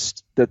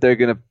convinced that they're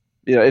going to,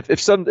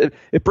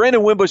 if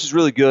Brandon Wimbush is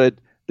really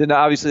good, then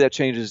obviously that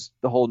changes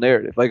the whole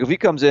narrative. Like if he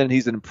comes in and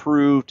he's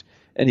improved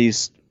and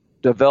he's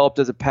developed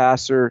as a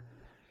passer,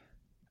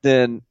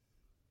 then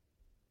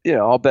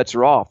all bets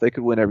are off. They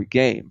could win every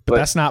game. But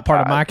that's not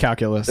part of my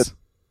calculus.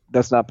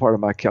 That's not part of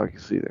my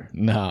calculus either.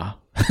 No.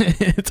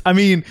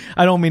 I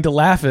don't mean to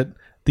laugh at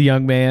the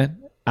young man.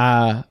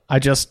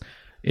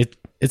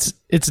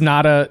 It's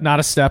not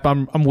a step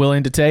I'm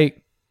willing to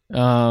take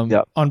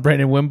on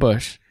Brandon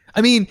Wimbush. I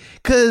mean,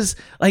 because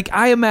like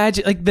I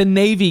imagine like the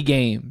Navy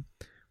game.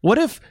 What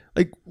if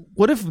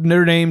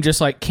Notre Dame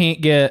just like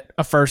can't get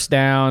a first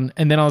down,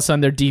 and then all of a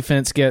sudden their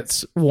defense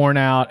gets worn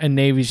out, and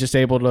Navy's just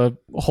able to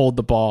hold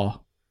the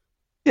ball?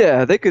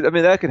 Yeah, they could. I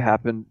mean, that could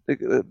happen.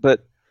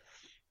 But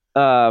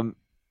like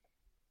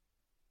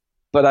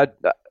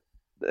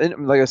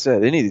I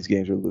said, any of these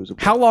games are losable.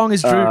 How long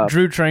has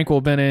Drew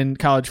Tranquil been in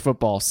college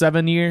football?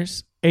 7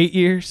 years? 8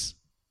 years?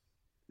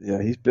 Yeah,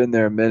 he's been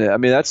there a minute. I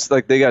mean, that's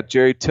like they got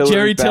Jerry Tillery.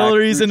 Jerry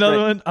Tillery's another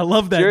one. I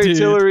love that dude. Jerry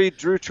Tillery,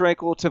 Drew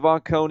Tranquil,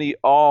 Tavon Coney,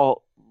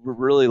 all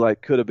really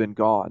like could have been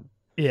gone.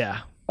 Yeah.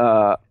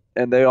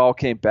 And they all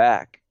came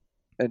back,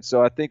 and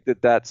so I think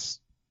that's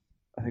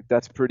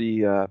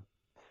pretty. I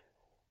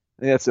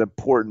think that's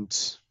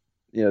important.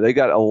 They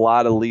got a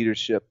lot of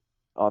leadership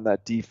on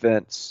that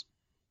defense,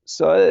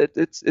 so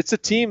it's a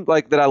team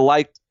like that I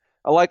like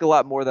a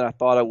lot more than I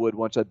thought I would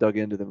once I dug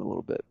into them a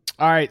little bit.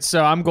 All right,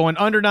 so I'm going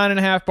under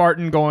 9.5.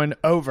 Barton going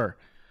over.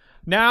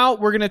 Now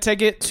we're going to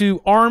take it to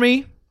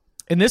Army,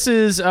 and this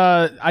is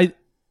I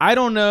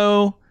don't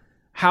know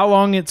how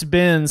long it's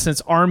been since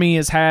Army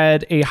has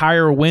had a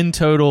higher win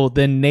total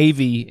than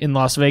Navy in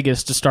Las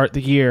Vegas to start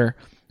the year,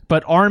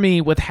 but Army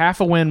with half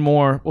a win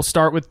more. We'll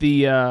start with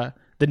the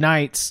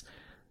Knights,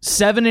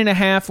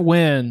 7.5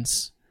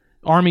 wins.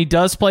 Army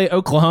does play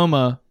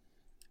Oklahoma,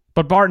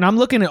 but Barton, I'm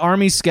looking at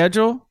Army's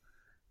schedule,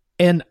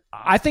 and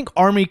I think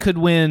Army could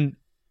win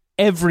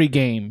every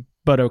game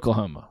but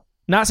Oklahoma.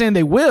 Not saying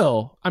they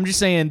will. I'm just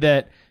saying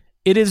that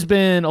it has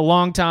been a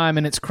long time,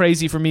 and it's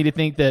crazy for me to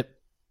think that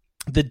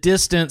the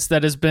distance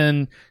that has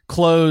been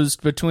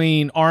closed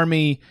between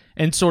Army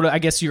and sort of, I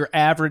guess, your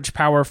average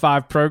Power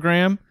 5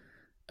 program,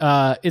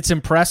 it's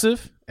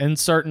impressive, and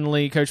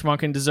certainly Coach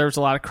Monken deserves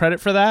a lot of credit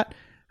for that.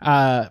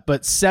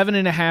 But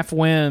 7.5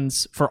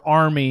 wins for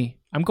Army,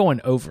 I'm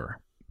going over.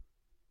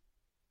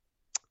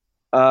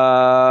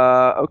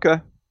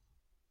 Okay.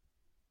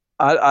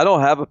 I don't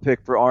have a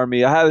pick for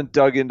Army. I haven't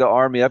dug into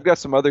Army. I've got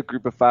some other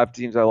group of 5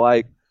 teams I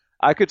like.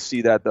 I could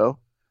see that, though.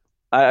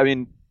 I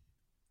mean,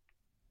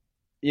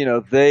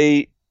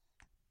 I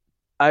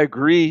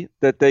agree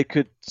that they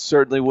could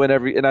certainly win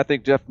every – and I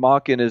think Jeff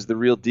Monken is the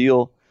real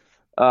deal.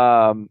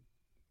 I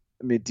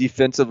mean,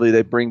 defensively,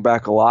 they bring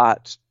back a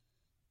lot.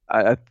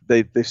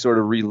 They sort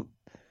of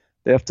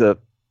they have to,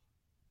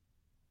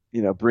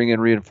 bring in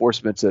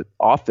reinforcements at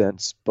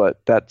offense,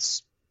 but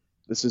this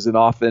is an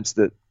offense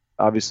that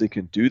obviously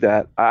can do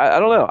that. I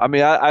don't know. I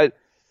mean,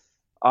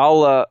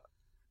 I'll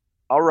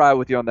ride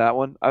with you on that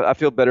one. I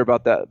feel better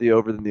about the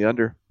over than the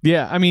under.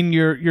 Yeah, I mean,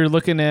 you're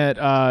looking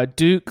at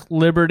Duke,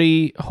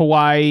 Liberty,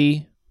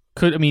 Hawaii.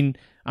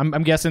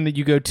 I'm guessing that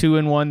you go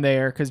 2-1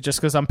 there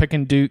because I'm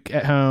picking Duke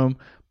at home.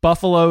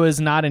 Buffalo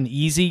is not an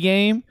easy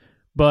game,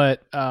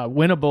 but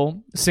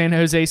winnable. San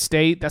Jose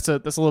State, that's a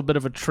little bit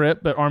of a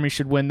trip, but Army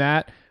should win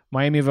that.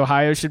 Miami of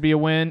Ohio should be a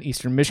win.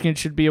 Eastern Michigan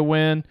should be a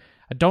win.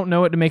 I don't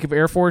know what to make of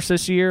Air Force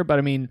this year, but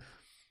I mean,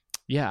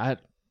 yeah.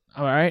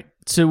 All right.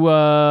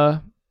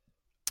 So,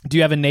 do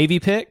you have a Navy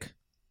pick?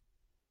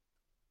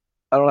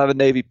 I don't have a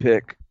Navy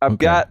pick. I've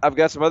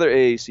got some other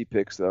AAC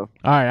picks though.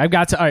 All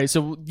right.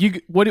 So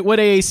what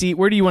AAC?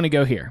 Where do you want to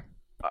go here?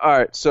 All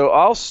right. So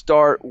I'll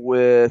start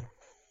with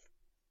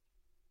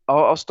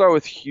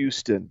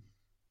Houston.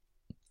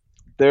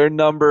 Their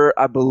number,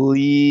 I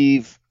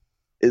believe,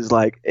 is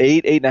like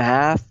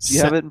 8.5. Do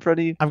you have it in front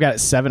of you? I've got it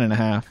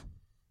 7.5.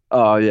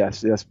 Oh yes,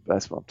 that's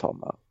what I'm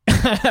talking about.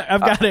 I've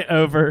got it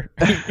over.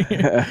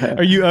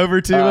 Are you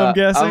over too? I'm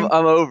guessing.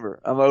 I'm over.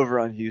 I'm over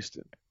on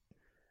Houston.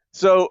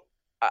 So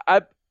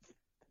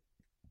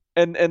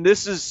and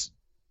this is,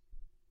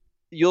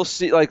 you'll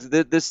see, like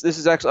this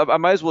is actually, I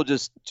might as well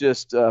just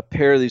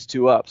pair these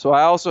two up. So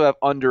I also have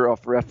under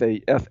for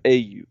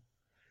FAU.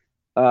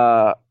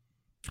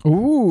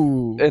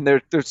 Ooh. And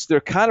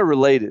they're kind of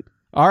related.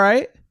 All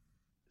right.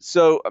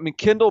 So, I mean,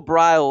 Kendall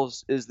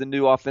Briles is the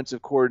new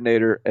offensive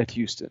coordinator at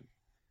Houston.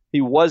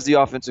 He was the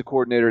offensive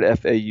coordinator at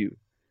FAU.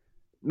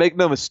 Make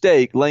no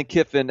mistake, Lane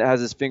Kiffin has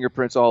his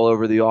fingerprints all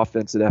over the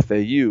offense at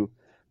FAU.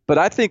 But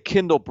I think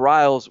Kendall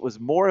Briles was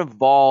more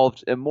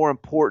involved and more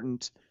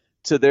important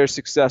to their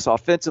success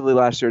offensively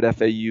last year at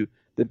FAU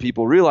than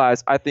people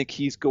realize. I think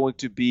he's going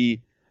to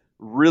be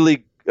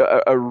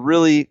a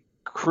really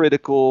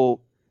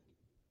critical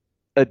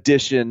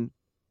addition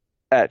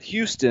at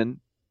Houston.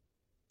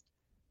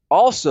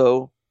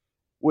 Also,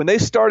 when they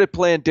started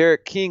playing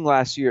Derek King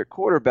last year at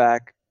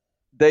quarterback,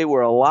 they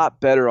were a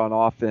lot better on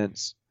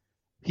offense.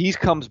 He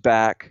comes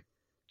back,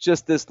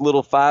 just this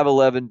little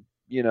 5'11",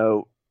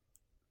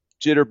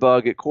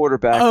 jitterbug at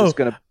quarterback that's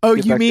going to. Oh,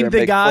 you mean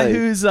the guy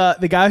who's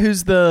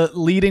the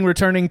leading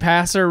returning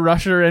passer,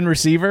 rusher, and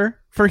receiver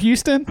for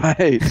Houston?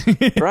 Right.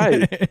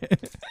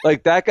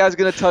 Like that guy's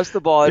going to touch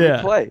the ball every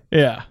play.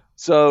 Yeah.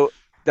 So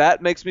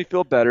that makes me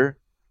feel better.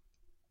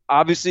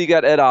 Obviously, you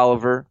got Ed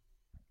Oliver.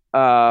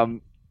 I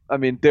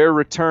mean, they're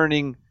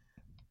returning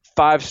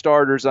 5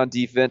 starters on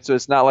defense, so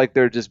it's not like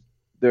they've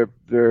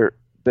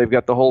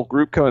got the whole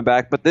group coming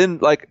back. But then,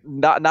 like,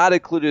 not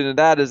included in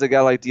that is a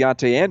guy like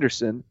Deontay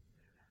Anderson,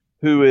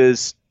 who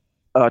is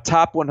a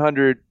top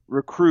 100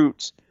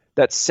 recruit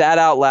that sat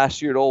out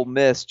last year at Ole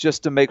Miss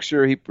just to make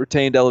sure he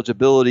retained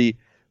eligibility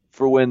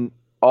for when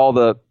all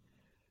the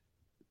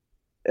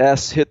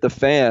S hit the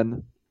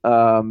fan.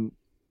 That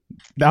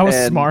was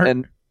smart.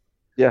 And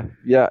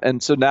yeah.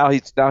 And so now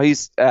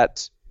he's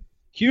at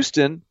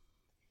Houston,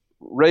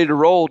 ready to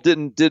roll.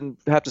 Didn't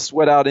have to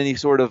sweat out any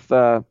sort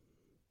of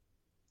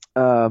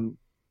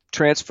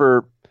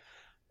transfer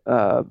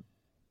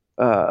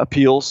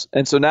appeals,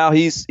 and so now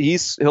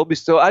he'll be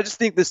still. I just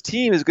think this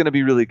team is going to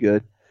be really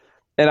good,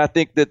 and I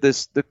think that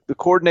the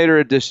coordinator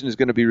addition is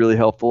going to be really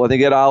helpful. I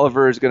think Ed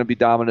Oliver is going to be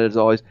dominant as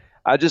always.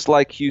 I just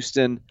like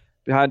Houston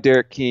behind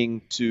Derek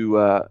King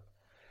to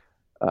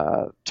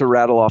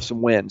rattle off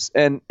some wins.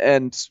 And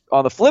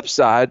on the flip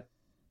side,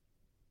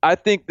 I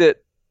think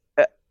that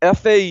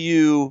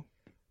FAU,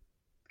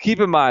 keep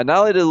in mind, not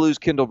only did they lose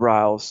Kendall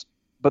Briles,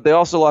 but they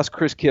also lost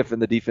Chris Kiffin,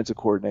 the defensive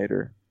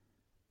coordinator.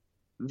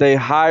 They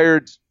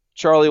hired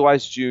Charlie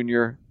Weiss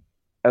Jr.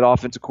 at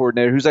offensive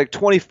coordinator, who's like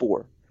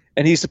 24,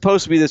 and he's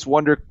supposed to be this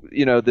wonder,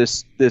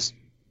 this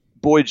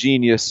boy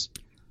genius,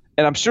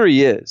 and I'm sure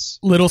he is.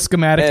 Little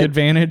schematic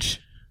advantage.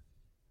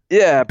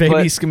 Yeah,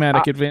 baby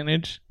schematic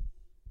advantage.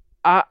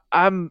 I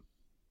am.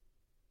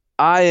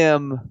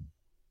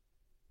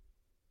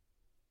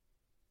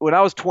 When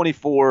I was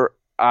 24,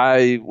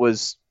 I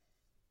was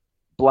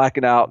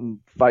blacking out and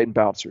fighting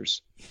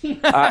bouncers.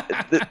 I'm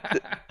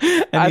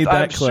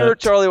sure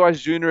Charlie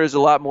Weiss Jr. is a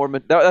lot more.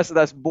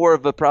 That's more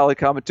of a probably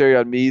commentary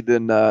on me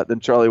than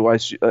Charlie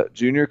Weiss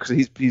Jr. because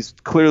he's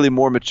clearly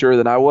more mature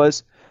than I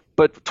was.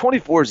 But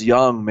 24 is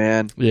young,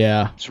 man.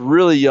 Yeah, it's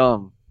really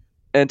young,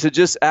 and to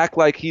just act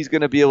like he's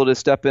going to be able to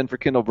step in for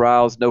Kendall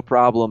Briles, no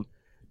problem,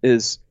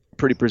 is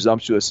pretty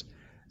presumptuous.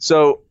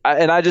 So,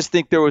 and I just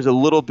think there was a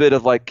little bit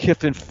of like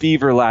Kiffin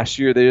fever last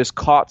year. They just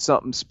caught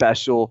something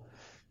special.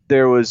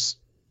 There was,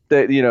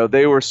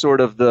 they were sort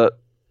of the.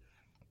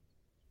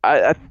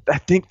 I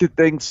think that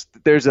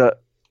there's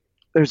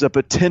a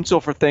potential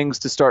for things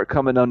to start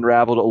coming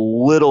unraveled a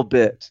little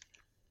bit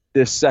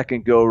this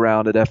second go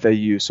around at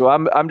FAU. So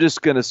I'm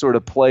just going to sort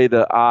of play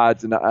the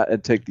odds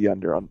and take the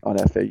under on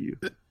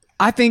FAU.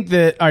 I think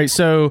that all right.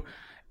 So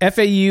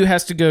FAU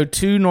has to go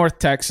to North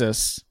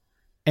Texas.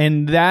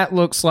 And that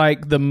looks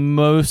like the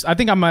most. I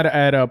think I might have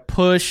had a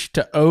push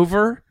to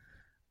over,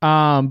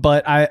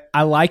 but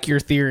I like your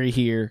theory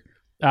here.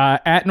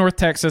 At North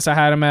Texas, I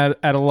had them at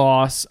a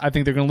loss. I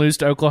think they're going to lose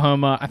to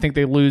Oklahoma. I think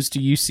they lose to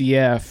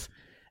UCF.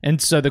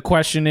 And so the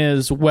question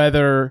is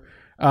whether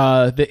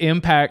the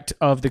impact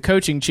of the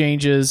coaching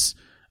changes,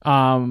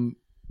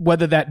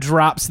 whether that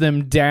drops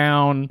them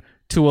down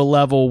to a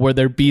level where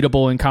they're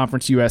beatable in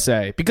Conference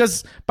USA.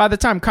 Because by the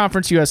time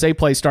Conference USA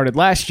play started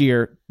last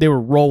year, they were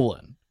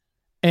rolling.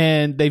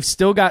 And they've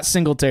still got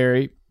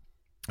Singletary,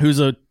 who's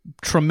a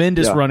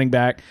tremendous running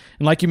back.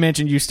 And like you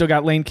mentioned, you still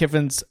got Lane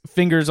Kiffin's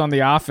fingers on the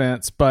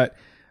offense. But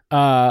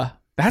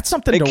that's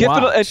something to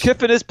watch. And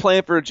Kiffin is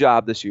playing for a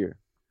job this year.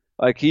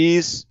 Like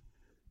he's,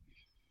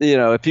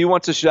 if he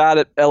wants a shot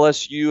at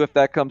LSU, if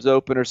that comes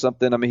open or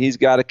something, I mean, he's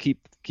got to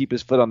keep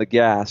his foot on the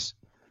gas.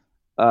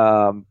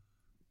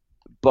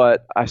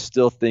 But I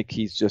still think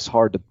he's just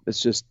hard to.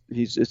 It's just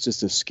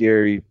a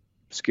scary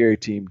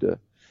team to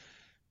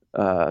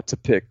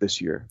pick this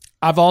year.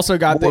 I've also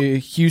got the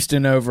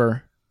Houston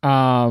over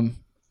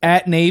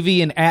at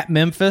Navy and at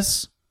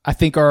Memphis. I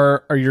think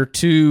are your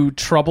two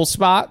trouble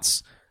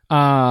spots.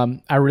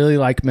 I really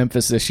like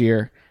Memphis this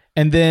year,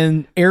 and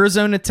then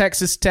Arizona,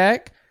 Texas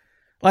Tech.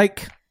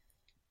 Like,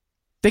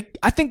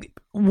 I think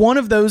one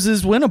of those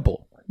is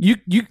winnable.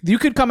 You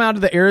could come out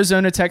of the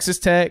Arizona Texas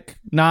Tech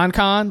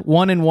non-con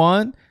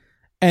 1-1,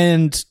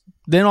 and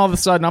then all of a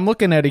sudden I'm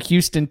looking at a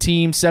Houston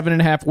team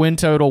 7.5 win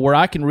total where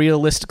I can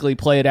realistically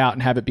play it out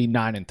and have it be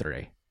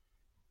 9-3.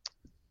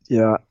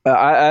 Yeah,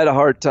 I had a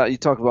hard time. You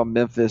talk about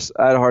Memphis.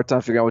 I had a hard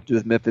time figuring out what to do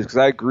with Memphis because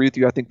I agree with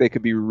you. I think they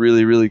could be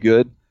really, really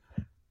good,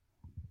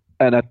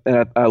 and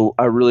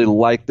I really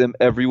like them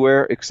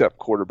everywhere except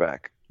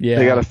quarterback. Yeah,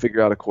 they got to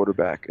figure out a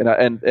quarterback,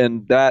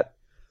 and that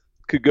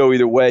could go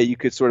either way. You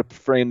could sort of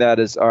frame that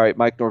as, all right,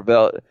 Mike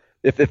Norvell.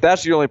 If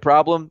that's your only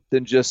problem,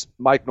 then just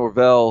Mike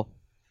Norvell.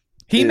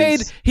 He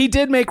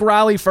did make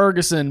Riley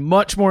Ferguson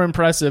much more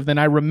impressive than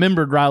I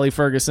remembered Riley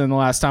Ferguson the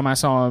last time I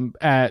saw him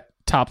at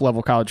top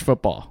level college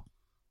football.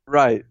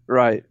 Right.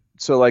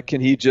 So like, can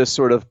he just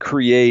sort of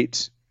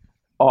create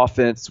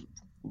offense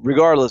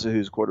regardless of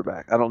who's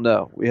quarterback? I don't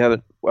know. I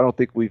don't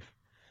think we've.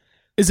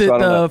 Is it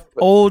the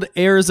old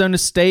Arizona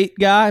State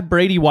guy,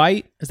 Brady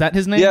White? Is that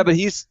his name? Yeah,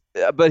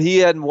 but he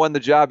hadn't won the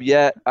job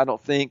yet, I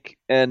don't think,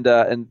 and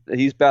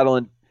he's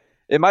battling.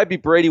 It might be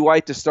Brady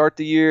White to start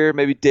the year,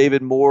 maybe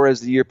David Moore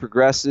as the year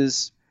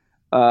progresses,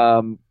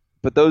 but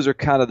those are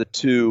kind of the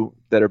two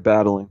that are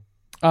battling.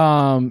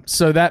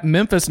 So that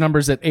Memphis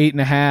number's at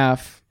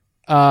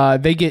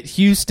 8.5. They get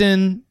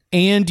Houston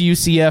and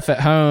UCF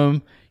at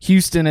home.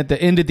 Houston at the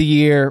end of the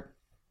year.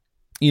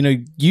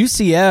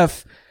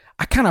 UCF.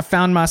 I kind of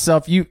found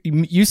myself.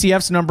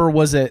 UCF's number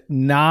was at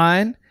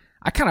 9.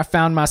 I kind of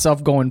found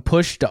myself going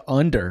push to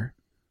under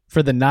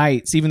for the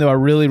Knights, even though I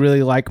really,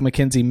 really like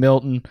Mackenzie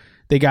Milton.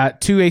 They got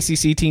 2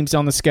 ACC teams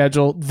on the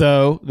schedule,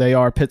 though they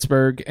are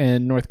Pittsburgh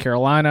and North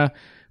Carolina.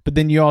 But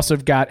then you also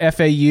have got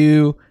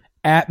FAU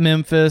at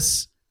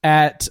Memphis,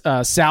 at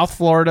South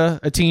Florida,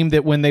 a team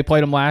that when they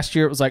played them last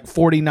year, it was like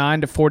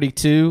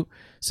 49-42.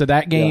 So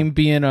that game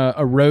being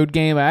a road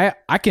game, I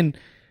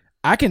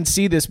can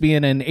see this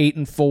being an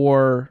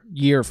 8-4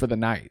 year for the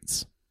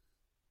Knights.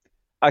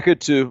 I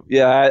could too.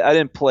 Yeah, I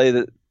didn't play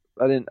that.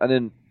 I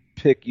didn't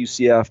pick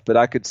UCF, but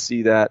I could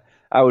see that.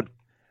 I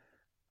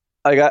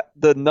got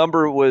the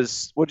number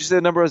was. What'd you say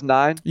the number was?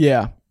 9?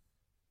 Yeah.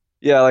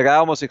 Yeah, like I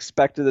almost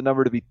expected the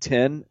number to be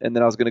 10, and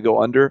then I was going to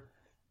go under,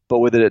 but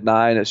with it at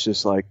 9, it's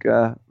just like,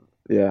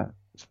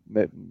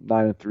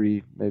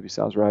 9-3 maybe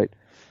sounds right.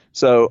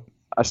 So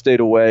I stayed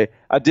away.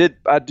 I do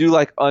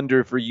like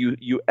under for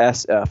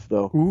USF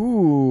though.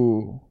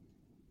 Ooh,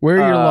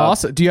 where are your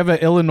losses? Do you have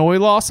an Illinois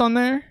loss on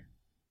there?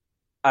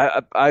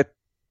 I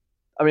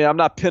mean, I'm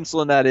not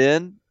penciling that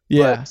in.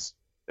 Yeah, but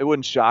it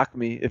wouldn't shock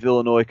me if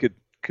Illinois could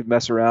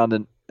mess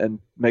around and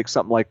make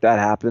something like that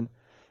happen.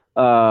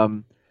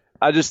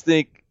 I just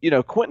think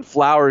Quentin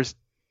Flowers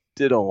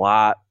did a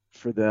lot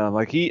for them.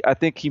 Like I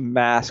think he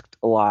masked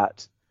a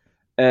lot,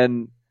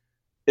 and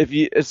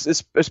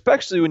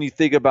especially when you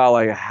think about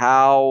like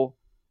how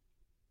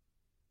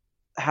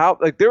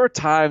like there were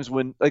times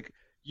when like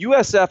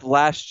USF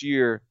last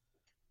year.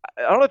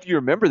 I don't know if you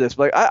remember this,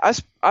 but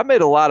like I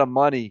made a lot of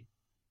money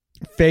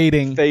fade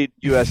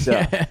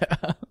USF. Yeah.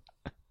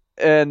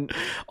 And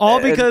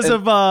because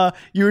of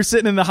you were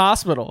sitting in the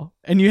hospital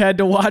and you had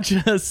to watch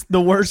us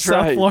the worst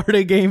South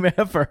Florida game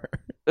ever.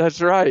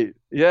 That's right.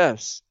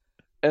 Yes.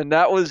 And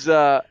that was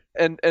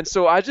and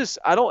so I don't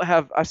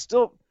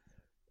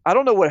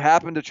know what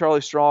happened to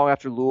Charlie Strong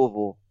after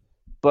Louisville,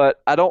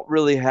 but I don't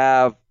really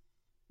have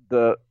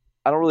the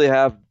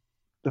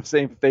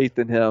same faith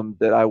in him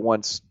that I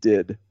once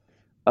did.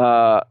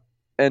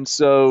 And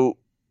so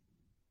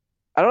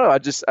I don't know.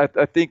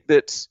 I think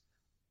that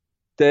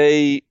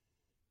they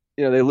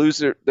lose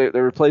they're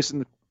replacing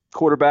the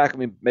quarterback. I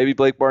mean, maybe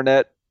Blake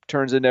Barnett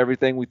turns into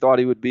everything we thought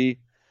he would be.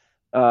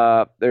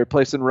 They're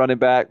replacing running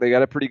back. They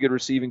got a pretty good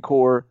receiving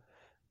core,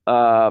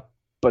 but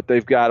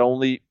they've got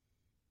only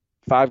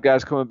 5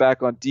 guys coming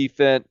back on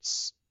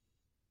defense.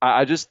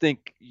 I just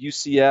think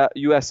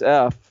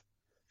USF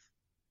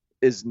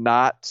is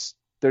not.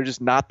 They're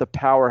just not the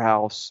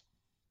powerhouse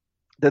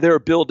that they were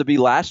built to be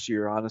last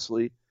year,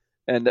 honestly.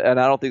 And I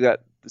don't think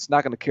that it's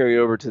not going to carry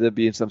over to them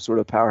being some sort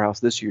of powerhouse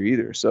this year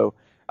either. So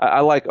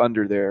I like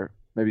under there,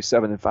 maybe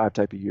 7-5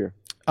 type of year.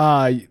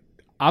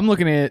 I'm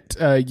looking at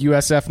a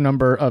USF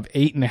number of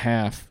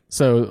 8.5.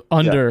 So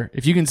under. Yeah.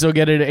 If you can still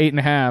get it at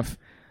 8.5,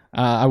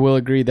 I will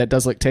agree that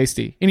does look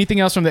tasty. Anything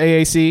else from the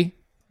AAC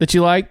that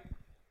you like?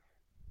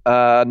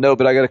 No,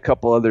 but I got a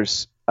couple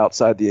others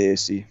outside the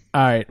AAC.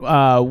 All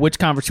right. Which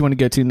conference you want to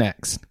go to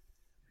next?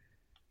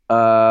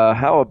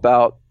 How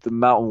about the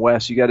Mountain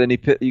West? You got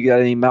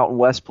any Mountain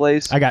West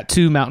plays? I got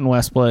 2 Mountain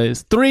West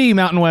plays. 3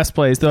 Mountain West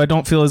plays, though I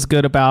don't feel as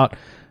good about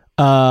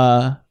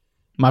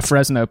my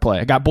Fresno play.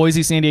 I got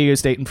Boise, San Diego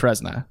State, and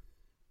Fresno.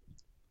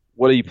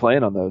 What are you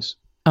playing on those?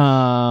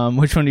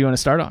 Which one do you want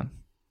to start on?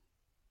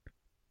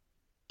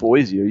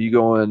 Boise. Are you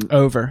going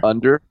over?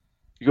 Under?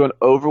 You going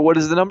over? What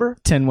is the number?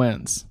 10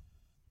 wins.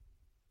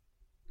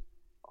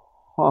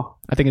 Huh.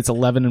 I think it's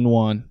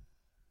 11-1.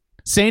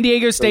 San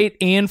Diego State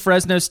and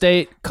Fresno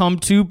State come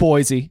to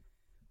Boise.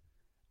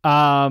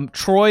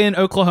 Troy and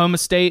Oklahoma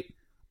State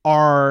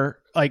are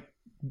like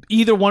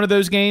either one of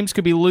those games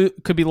could be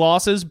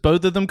losses.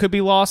 Both of them could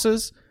be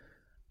losses.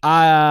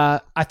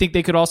 I think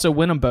they could also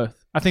win them both.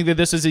 I think that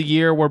this is a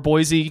year where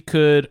Boise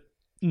could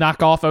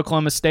knock off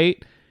Oklahoma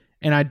State,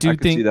 and I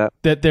think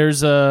that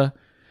there's a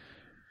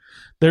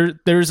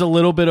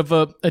little bit of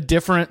a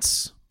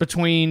difference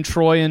between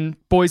Troy and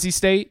Boise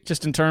State.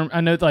 Just in terms,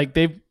 I know like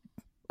they've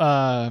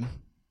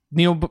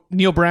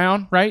Neil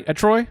Brown, right, at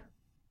Troy.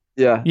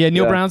 Yeah,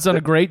 Neil Brown's done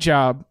a great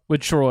job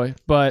with Troy,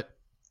 but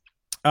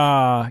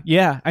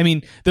I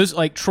mean those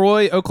like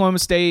Troy, Oklahoma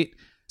State,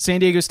 San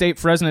Diego State,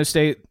 Fresno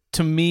State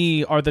to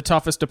me are the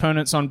toughest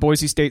opponents on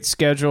Boise State's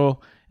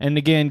schedule. And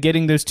again,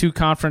 getting those 2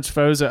 conference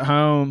foes at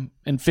home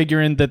and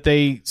figuring that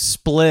they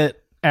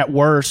split at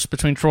worst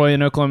between Troy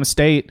and Oklahoma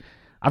State,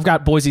 I've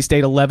got Boise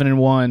State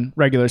 11-1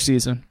 regular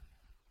season.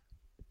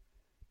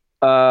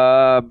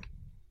 I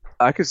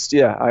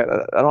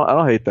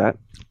don't hate that.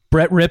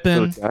 Brett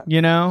Rippon,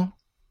 you know.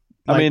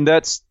 I mean,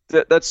 that's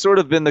sort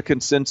of been the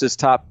consensus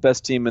top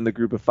best team in the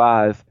group of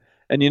 5.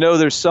 And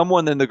there's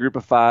someone in the group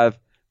of 5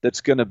 that's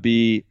going to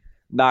be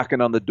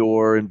knocking on the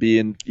door and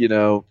being,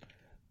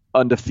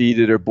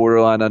 undefeated or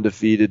borderline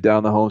undefeated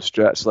down the home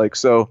stretch. Like,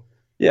 so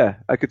yeah,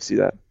 I could see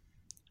that.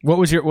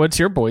 What's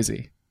your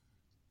Boise?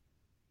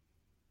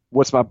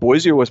 What's my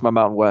Boise or what's my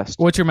Mountain West?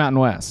 What's your Mountain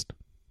West?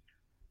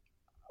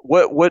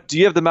 What do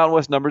you have the Mountain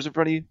West numbers in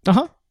front of you?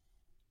 Uh-huh.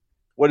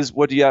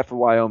 What do you have for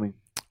Wyoming?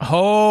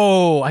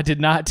 Oh, I did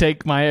not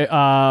take my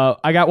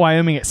I got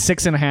Wyoming at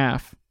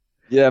 6.5.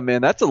 Yeah,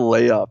 man, that's a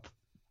layup.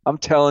 I'm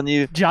telling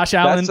you. Josh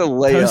Allen, that's a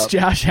layup. Post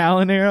Josh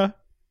Allen era.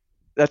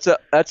 That's a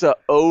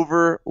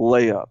over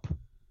layup.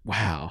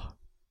 Wow.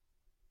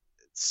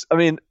 I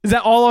mean, is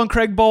that all on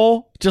Craig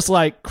Bowl? Just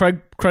like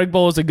Craig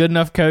Bowl is a good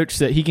enough coach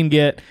that he can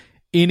get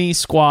any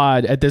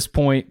squad at this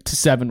point to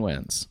 7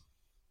 wins.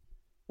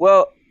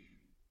 Well,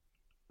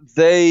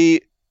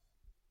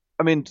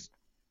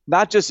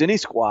 not just any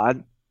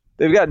squad.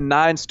 They've got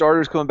 9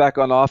 starters coming back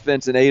on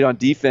offense and 8 on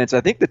defense.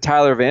 I think the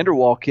Tyler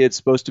Vanderwall kid's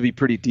supposed to be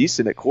pretty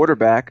decent at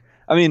quarterback.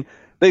 I mean,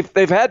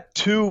 they've had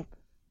 2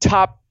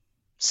 top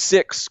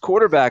 6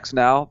 quarterbacks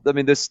now. I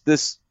mean, this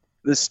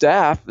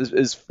staff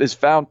is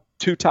found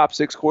 2 top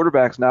 6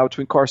 quarterbacks now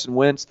between Carson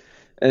Wentz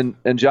and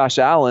Josh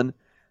Allen.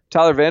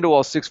 Tyler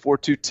Vanderwall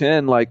 6'4",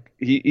 210. Like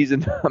he's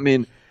in. I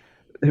mean,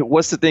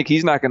 what's to think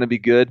he's not going to be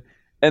good?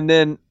 And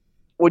then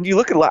when you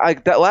look at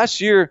like that last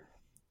year,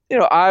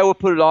 Iowa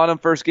put it on them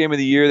first game of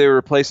the year. They were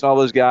replacing all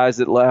those guys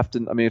that left,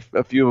 and I mean,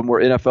 a few of them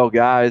were NFL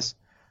guys.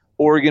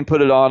 Oregon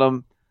put it on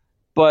them,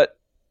 but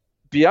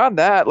beyond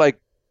that, like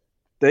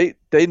they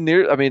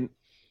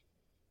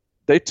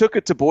took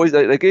it to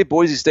Boise. They gave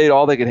Boise State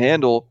all they could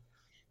handle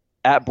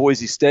at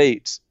Boise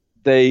State.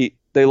 They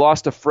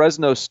lost to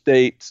Fresno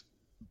State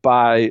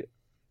by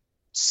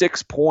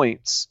 6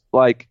 points.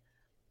 Like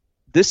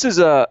this was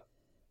a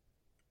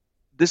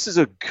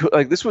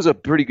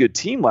pretty good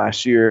team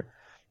last year,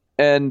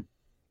 and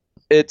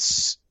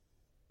it's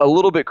a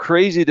little bit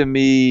crazy to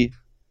me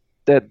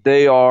that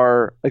they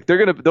are like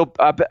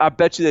I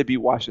bet you they beat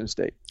Washington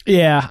State.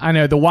 Yeah, I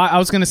know. I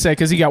was going to say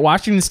because you got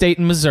Washington State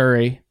and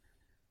Missouri,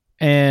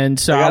 and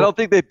so I don't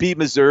think they beat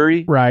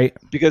Missouri, right?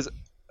 Because,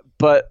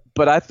 but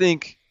I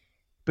think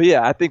they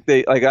I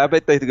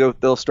bet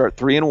they'll start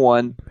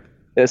 3-1.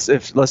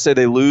 If let's say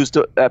they lose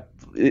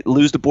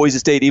to Boise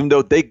State, even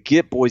though they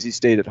get Boise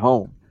State at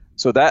home,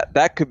 so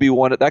that could be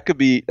one that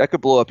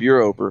could blow up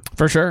your over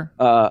for sure.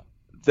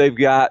 They've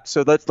got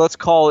so let's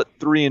call it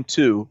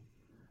 3-2.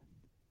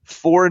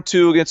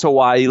 4-2 against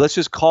Hawaii. Let's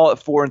just call it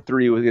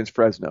 4-3 against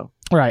Fresno.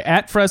 Right,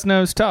 at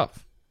Fresno's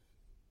tough.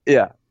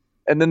 Yeah,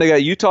 and then they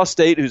got Utah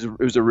State,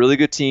 who's a really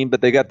good team,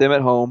 but they got them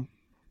at home.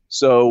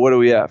 So what do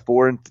we have?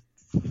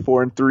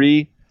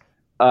 4-3.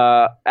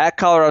 At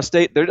Colorado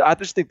State, I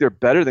just think they're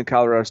better than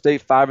Colorado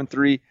State.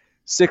 5-3,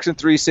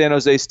 6-3 San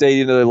Jose State.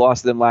 Even though they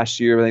lost to them last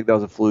year, I think that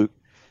was a fluke.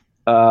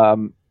 I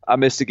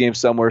missed a game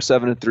somewhere.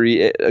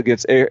 7-3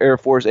 against Air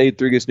Force.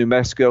 8-3 against New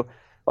Mexico.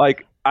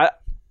 Like I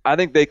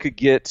think they could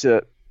get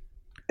to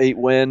 8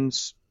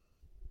 wins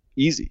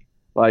easy.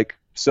 Like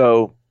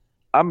so,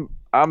 I'm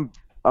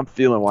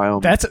feeling Wyoming.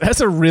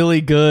 That's a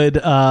really good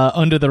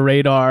under the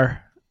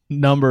radar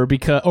number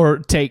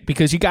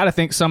because you got to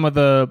think some of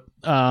the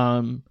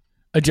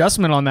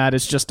adjustment on that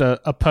is just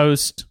a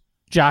post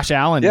Josh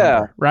Allen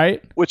number,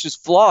 right? Which is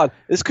flawed.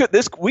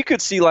 We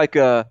could see like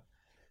a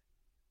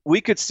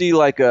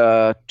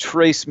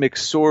Trace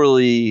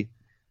McSorley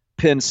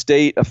Penn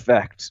State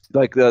effect,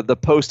 like the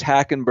post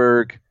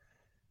Hackenberg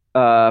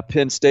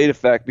Penn State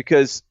effect,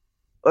 because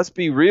let's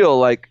be real,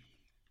 like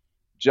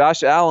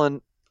Josh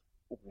Allen,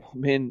 I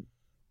mean,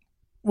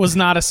 was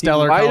not a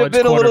stellar might college have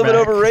been quarterback. a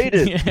little bit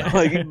overrated. Yeah.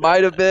 Like he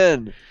might have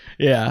been.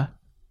 Yeah.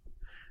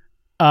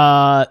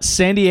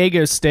 San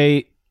Diego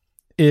State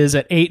is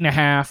at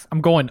 8.5.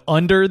 I'm going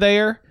under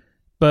there,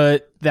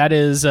 but that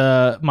is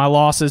my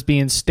losses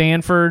being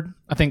Stanford.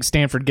 I think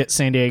Stanford gets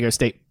San Diego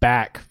State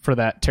back for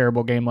that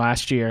terrible game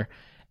last year.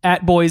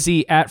 At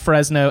Boise, at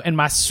Fresno, and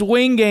my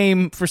swing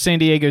game for San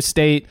Diego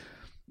State.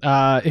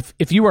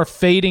 If you are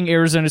fading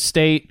Arizona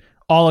State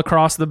all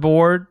across the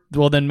board,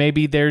 well, then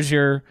maybe there's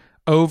your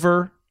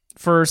over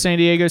for San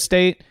Diego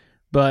State.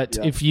 But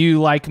if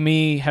you, like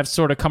me, have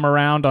sort of come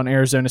around on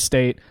Arizona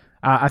State,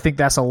 I think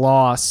that's a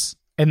loss.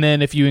 And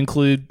then if you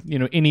include,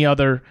 any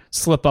other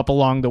slip up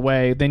along the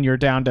way, then you're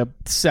down to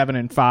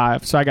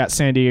 7-5. So I got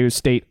San Diego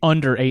State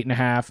under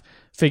 8.5,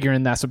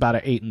 figuring that's about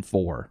an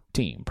 8-4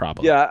 team,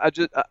 probably.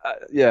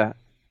 Yeah,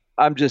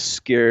 I'm just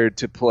scared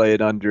to play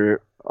it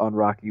under on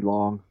Rocky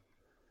Long.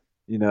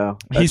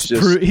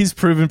 He's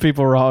proven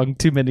people wrong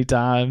too many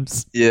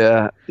times.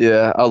 Yeah,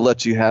 I'll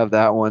let you have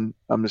that one.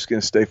 I'm just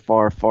gonna stay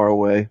far, far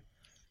away.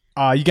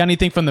 You got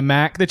anything from the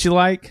MAC that you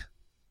like?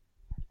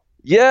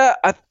 Yeah,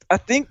 I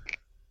think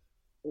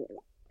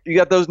you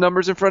got those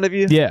numbers in front of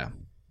you. Yeah.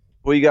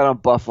 What you got on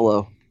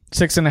Buffalo?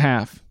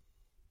 6.5.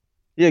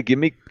 Yeah, give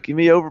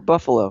me over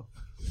Buffalo.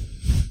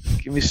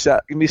 Give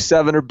me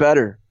 7 or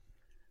better.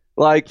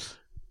 Like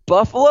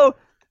Buffalo,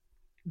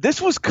 this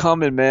was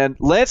coming, man.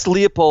 Lance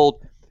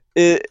Leopold.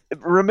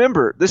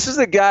 Remember, this is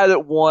a guy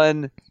that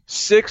won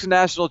 6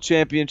 national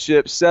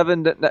championships,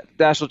 7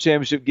 national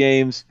championship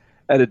games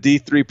at a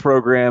D3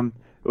 program,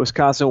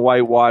 Wisconsin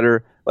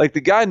Whitewater. Like,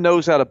 the guy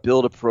knows how to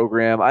build a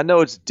program. I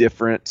know it's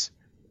different,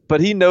 but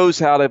he knows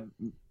how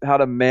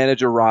to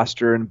manage a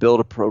roster and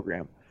build a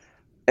program.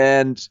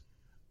 And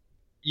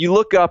you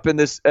look up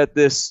at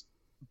this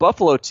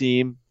Buffalo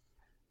team,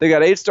 they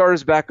got 8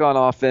 starters back on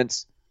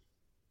offense.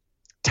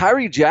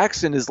 Tyree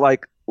Jackson is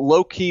like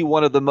low-key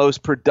one of the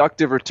most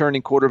productive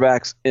returning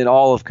quarterbacks in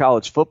all of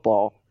college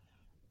football.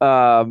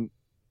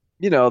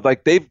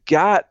 Like they've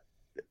got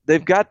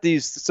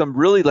some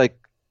really like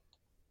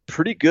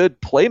pretty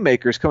good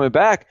playmakers coming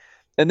back.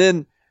 And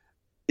then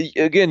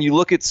again, you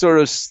look at sort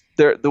of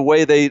the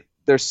way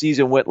their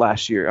season went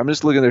last year. I'm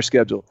just looking at their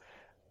schedule.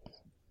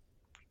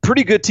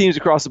 Pretty good teams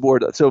across the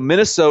board. So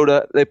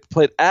Minnesota, they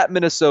played at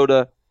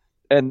Minnesota.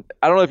 And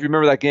I don't know if you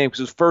remember that game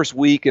because it was first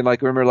week, and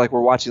like remember like we're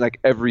watching like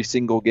every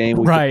single game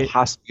we could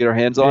possibly get our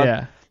hands on.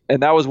 Yeah.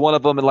 And that was one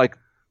of them. And like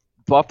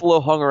Buffalo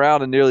hung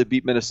around and nearly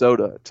beat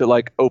Minnesota to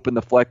like open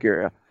the Fleck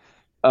area.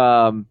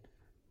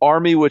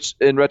 Army, which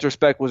in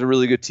retrospect was a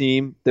really good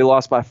team, they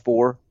lost by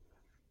 4.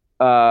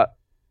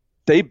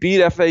 They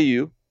beat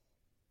FAU.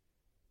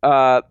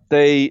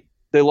 They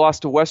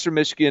lost to Western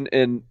Michigan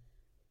in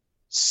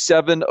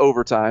 7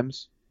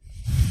 overtimes.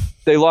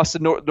 They lost to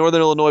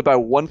Northern Illinois by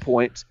 1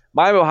 point.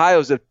 Miami, Ohio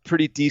is a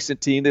pretty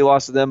decent team. They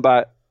lost to them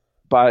by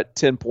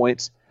 10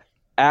 points.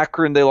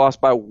 Akron, they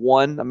lost by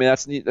 1. I mean,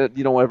 you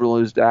don't ever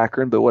lose to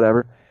Akron, but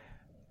whatever.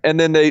 And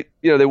then they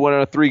went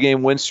on a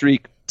 3-game win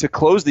streak to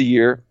close the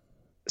year.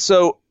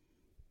 So,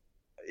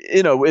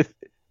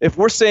 if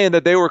we're saying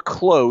that they were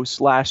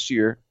close last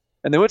year,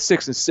 and they went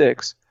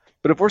 6-6,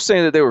 but if we're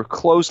saying that they were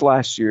close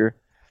last year,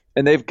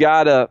 and they've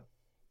got a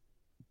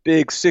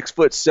big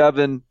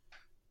 6'7"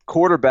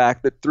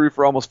 quarterback that threw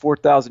for almost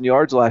 4,000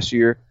 yards last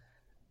year.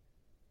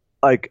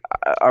 Like,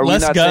 are we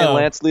not saying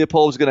Lance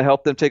Leopold is going to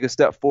help them take a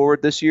step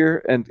forward this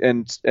year and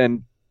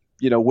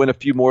win a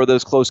few more of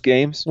those close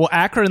games? Well,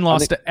 Akron won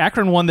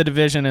the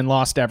division and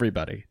lost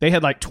everybody. They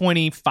had like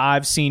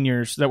 25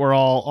 seniors that were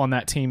all on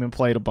that team and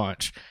played a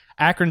bunch.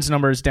 Akron's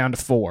number is down to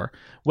 4.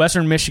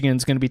 Western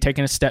Michigan's going to be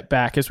taking a step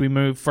back as we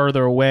move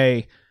further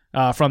away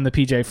from the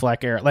PJ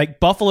Fleck era. Like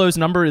Buffalo's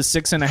number is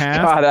 6.5.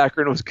 God,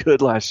 Akron was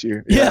good last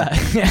year. Yeah.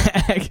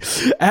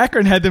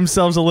 Akron had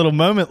themselves a little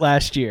moment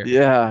last year.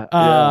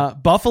 Yeah.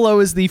 Buffalo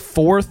is the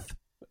 4th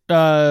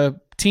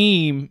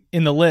team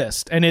in the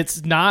list, and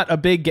it's not a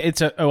big.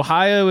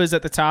 Ohio is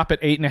at the top at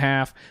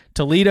 8.5,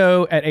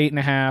 Toledo at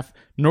 8.5,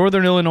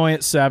 Northern Illinois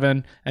at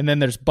 7, and then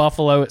there's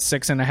Buffalo at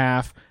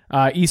 6.5.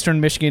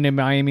 Eastern Michigan and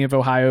Miami of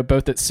Ohio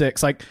both at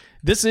 6. Like,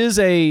 this is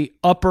a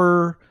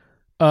upper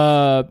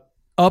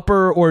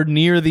or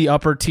near the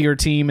upper tier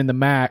team in the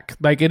MAC.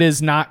 Like, it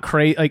is not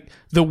crazy. Like,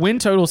 the win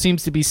total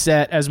seems to be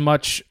set as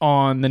much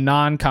on the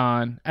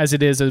non-con as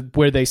it is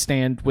where they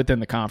stand within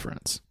the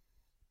conference.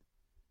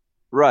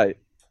 Right.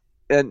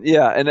 And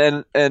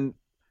and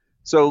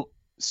so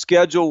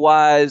schedule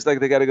wise, like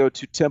they got to go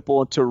to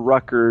Temple and to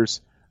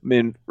Rutgers. I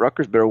mean,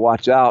 Rutgers better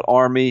watch out.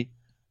 Army,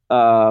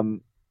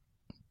 and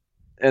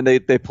they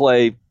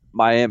play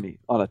Miami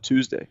on a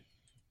Tuesday.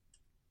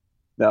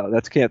 No,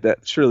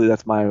 surely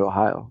that's Miami,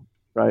 Ohio,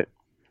 right?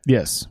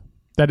 Yes,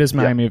 that is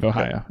Miami of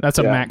Ohio. That's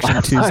a Max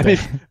Tuesday.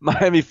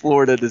 Miami,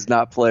 Florida does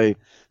not play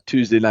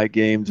Tuesday night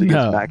games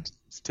against Max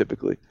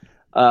typically.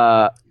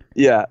 So,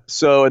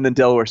 and then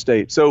Delaware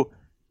State. So,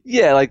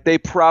 yeah, like they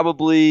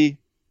probably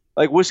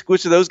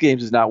which of those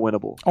games is not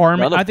winnable?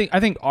 Army. I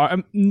think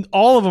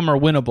all of them are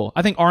winnable.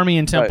 I think Army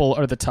and Temple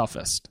are the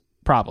toughest,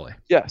 probably.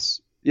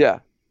 Yes, yeah,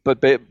 but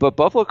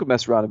Buffalo could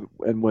mess around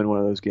and win one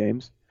of those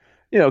games.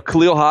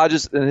 Khalil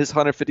Hodges and his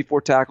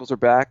 154 tackles are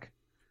back.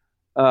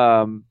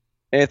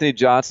 Anthony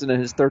Johnson and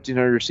his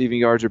 1,300 receiving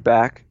yards are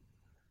back.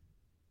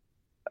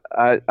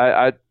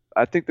 I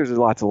think there's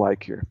a lot to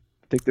like here.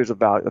 I think there's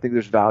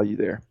value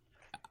there.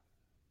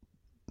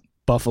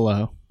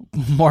 Buffalo,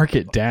 mark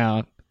it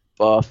down.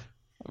 Buff.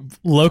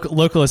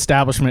 Local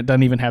establishment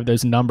doesn't even have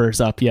those numbers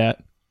up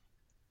yet.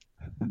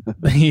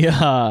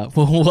 Yeah,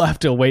 we'll have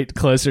to wait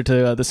closer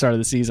to the start of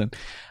the season.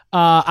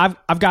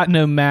 I've got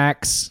no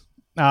max.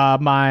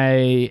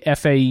 My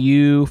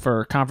FAU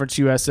for Conference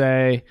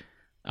USA.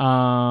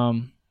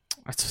 I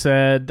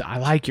said I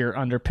like your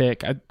under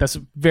pick. That's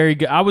very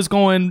good. I was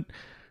going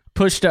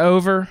push to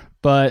over,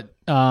 but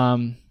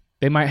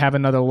they might have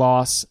another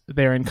loss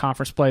there in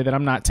conference play that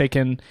I'm not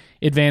taking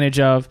advantage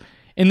of.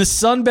 In the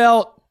Sun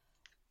Belt,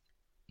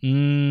 what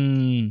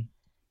do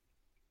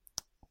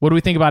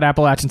we think about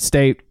Appalachian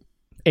State?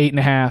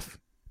 8.5.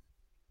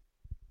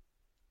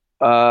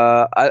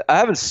 I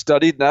haven't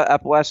studied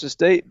Appalachian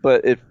State,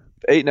 but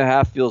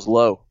 8.5 feels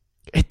low.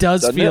 It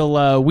does feel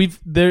low.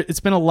 It's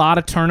been a lot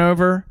of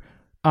turnover.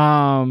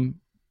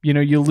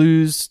 You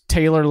lose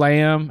Taylor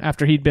Lamb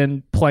after he'd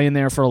been playing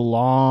there for a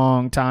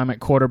long time at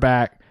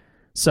quarterback.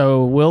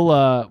 So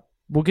we'll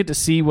get to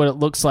see what it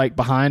looks like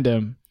behind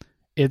him.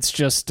 It's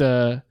just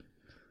like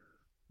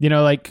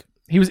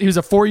he was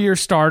a 4-year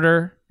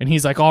starter, and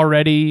he's like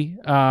already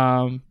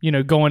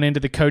going into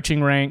the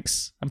coaching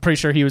ranks. I'm pretty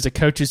sure he was a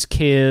coach's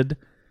kid.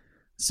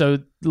 So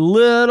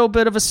little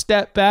bit of a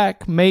step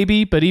back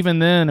maybe, but even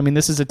then, I mean,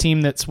 this is a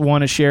team that's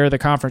won a share of the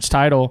conference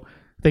title.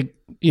 I think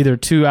either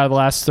 2 out of the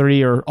last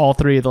 3 or all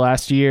 3 of the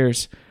last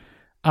years.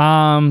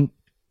 I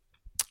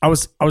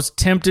was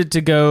tempted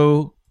to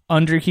go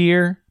under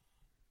here,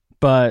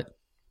 but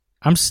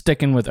I'm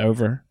sticking with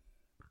over.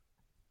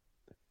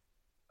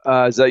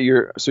 Is that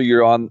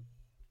you're on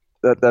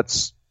that?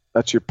 That's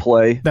your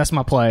play. That's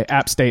my play.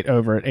 App State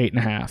over at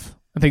 8.5.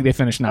 I think they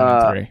finished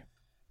 9-3.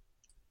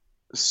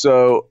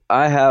 So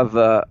I have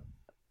I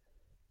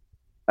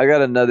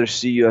got another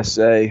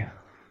CUSA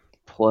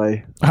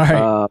play. All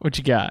right, what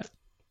you got?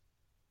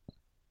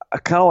 I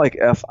kind of like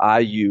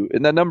FIU.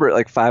 Isn't that number at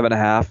like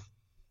 5.5?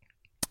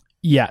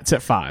 Yeah, it's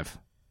at 5.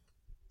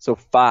 So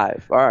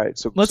 5. All right.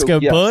 So let's go,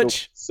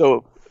 Butch.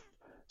 So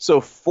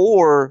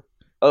 4.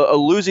 A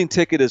losing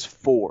ticket is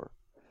 4.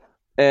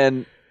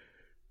 And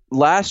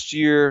last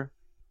year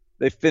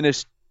they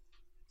finished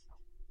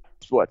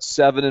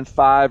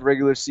 7-5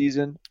 regular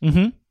season.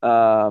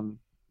 Mm-hmm.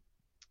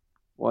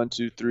 1,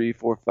 2, 3,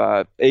 4,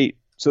 5, 8.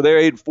 So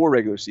they're 8-4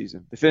 regular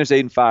season. They finished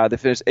 8-5. They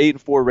finished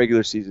 8-4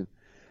 regular season.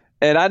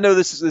 And I know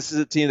this is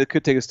a team that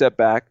could take a step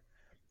back.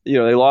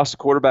 They lost a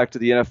quarterback to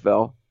the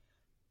NFL.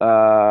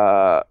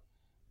 No,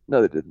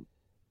 they didn't.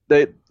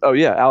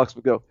 Alex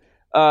McGo.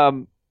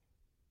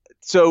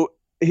 So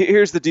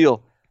here's the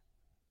deal.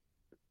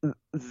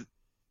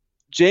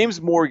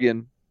 James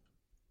Morgan,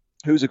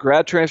 who's a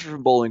grad transfer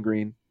from Bowling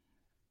Green,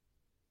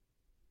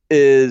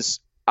 is,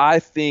 I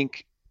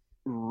think,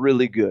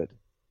 really good.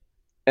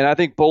 And I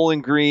think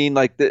Bowling Green,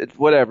 it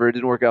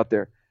didn't work out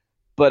there.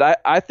 But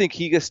I think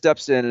he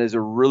steps in and is a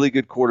really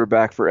good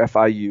quarterback for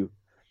FIU.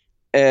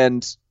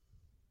 And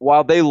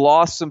while they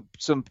lost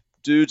some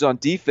dudes on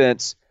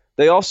defense,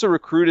 they also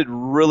recruited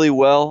really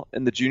well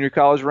in the junior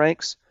college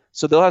ranks.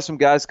 So they'll have some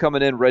guys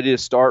coming in ready to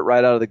start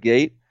right out of the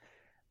gate.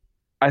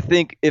 I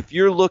think if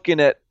you're looking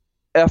at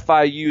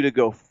FIU to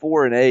go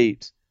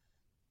 4-8,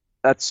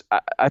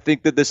 I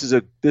think that this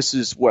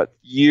is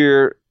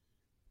year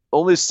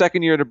only his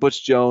second year under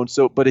Butch Jones.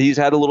 But he's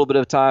had a little bit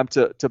of time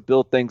to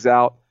build things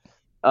out.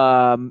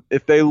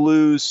 If they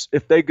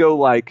go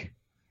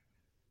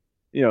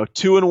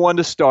 2-1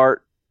 to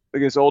start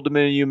against Old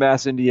Dominion,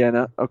 UMass,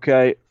 Indiana,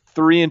 okay,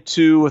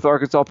 3-2 with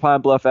Arkansas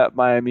Pine Bluff at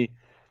Miami,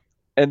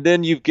 and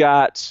then you've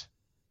got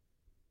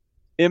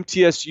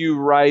MTSU,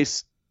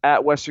 Rice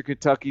at Western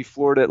Kentucky,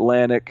 Florida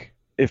Atlantic.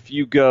 If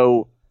you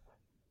go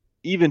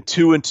even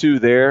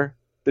 2-2 there,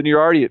 then you're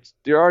already at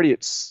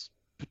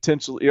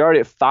potential. You're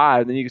already at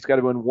 5. Then you just got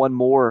to win one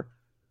more.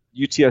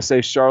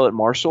 UTSA, Charlotte,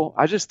 Marshall.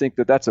 I just think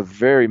that that's a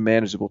very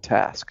manageable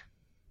task.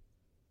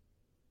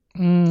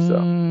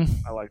 So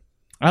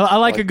I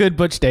like a good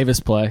Butch Davis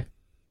play.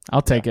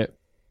 I'll take it.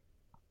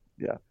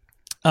 Yeah.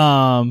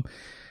 All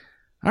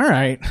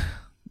right.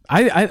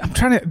 I'm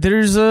trying to.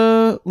 There's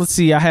let's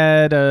see. I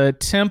had a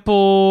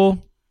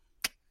Temple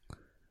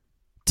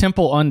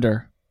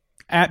under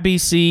at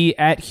BC,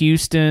 at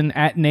Houston,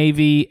 at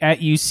Navy,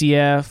 at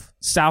UCF,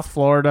 South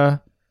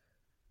Florida.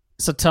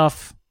 It's a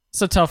tough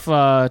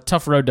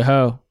road to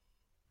hoe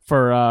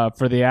for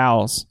the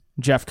Owls.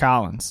 Jeff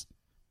Collins.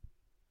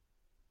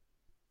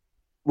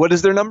 What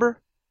is their number?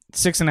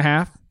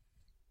 6.5.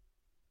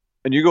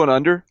 And you're going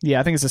under? Yeah,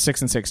 I think it's a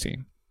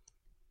 6-16.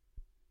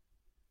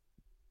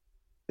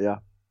 Yeah,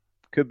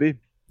 could be.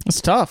 It's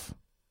tough.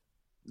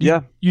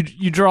 Yeah,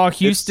 you draw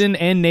Houston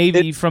and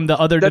Navy from the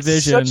other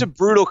division. It's such a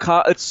brutal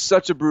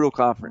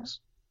conference.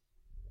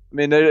 I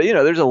mean,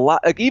 there's a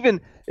lot. Like,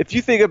 even if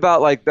you think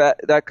about like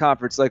that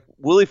conference, like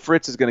Willie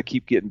Fritz is going to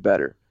keep getting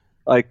better.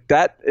 Like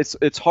that,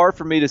 it's hard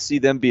for me to see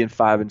them being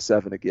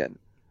 5-7 again.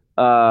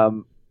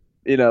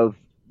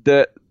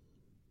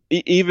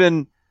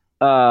 Even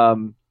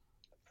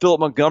Philip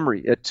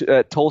Montgomery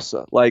at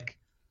Tulsa, like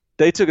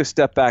they took a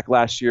step back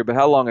last year, but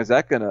how long is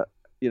that gonna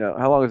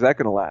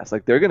last?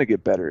 Like they're gonna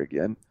get better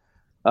again.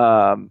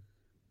 And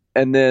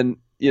then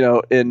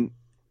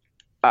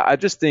I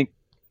just think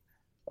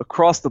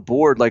across the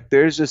board, like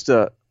there's just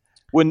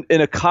when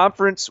in a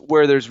conference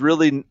where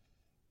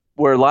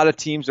where a lot of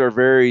teams are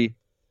very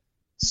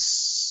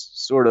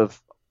sort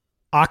of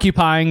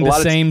occupying the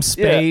same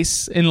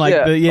space in like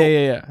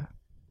a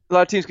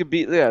lot of teams could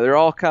be they're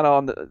all kind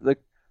of on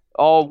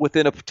all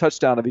within a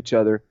touchdown of each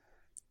other.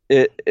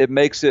 It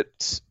makes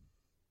it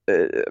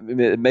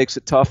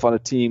tough on a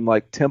team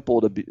like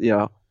Temple to be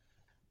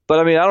But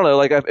I mean, I don't know.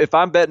 Like if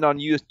I'm betting on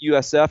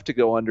USF to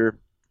go under,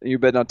 and you're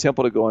betting on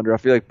Temple to go under, I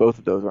feel like both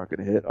of those aren't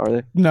going to hit, are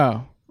they?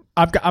 No,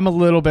 I'm a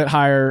little bit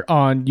higher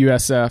on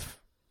USF,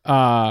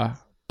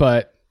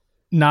 but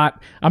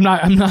not. I'm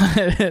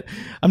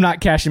not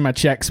cashing my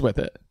checks with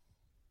it.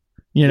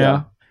 You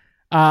know,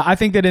 I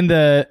think that in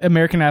the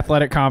American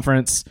Athletic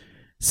Conference,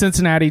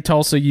 Cincinnati,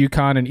 Tulsa,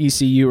 UConn, and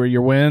ECU are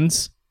your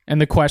wins. And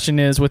the question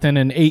is, within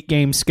an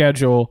 8-game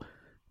schedule,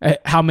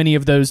 how many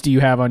of those do you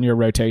have on your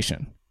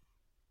rotation?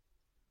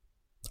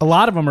 A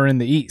lot of them are in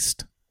the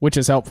East, which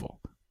is helpful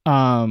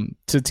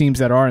to teams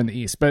that are in the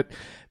East. But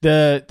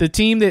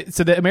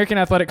the American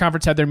Athletic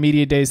Conference had their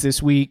media days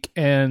this week,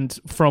 and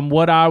from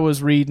what I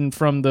was reading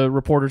from the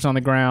reporters on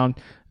the ground,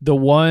 the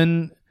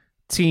one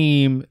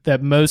team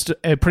that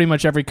pretty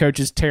much every coach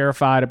is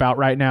terrified about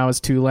right now is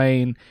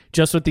Tulane,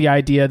 just with the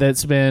idea that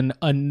it's been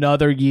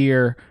another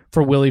year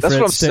for Willie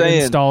Fritz to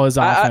install his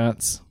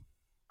offense.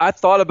 I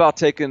thought about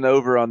taking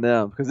over on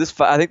them because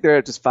I think they're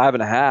at just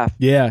 5.5.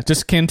 Yeah,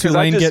 just can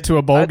Tulane get to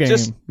a bowl game?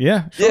 Sure.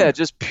 Yeah,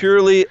 just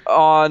purely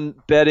on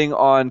betting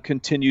on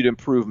continued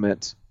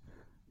improvement.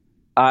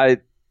 I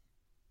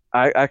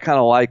kind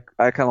of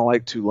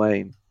like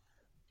Tulane.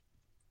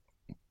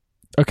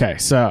 Okay,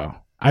 so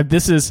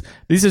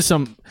these are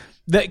some.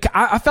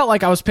 I felt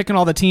like I was picking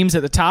all the teams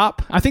at the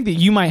top. I think that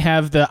you might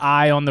have the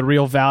eye on the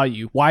real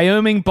value.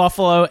 Wyoming,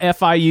 Buffalo,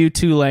 FIU,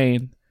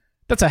 Tulane.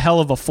 That's a hell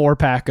of a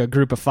 4-pack, a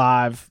group of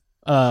 5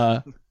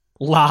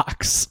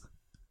 locks.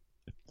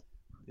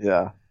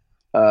 Yeah.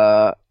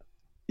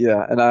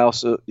 And I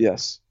also have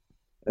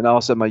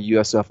my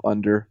USF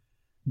under.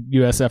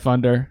 USF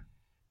under.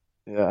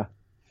 Yeah.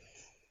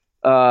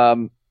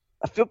 I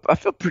feel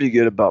pretty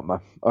good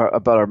about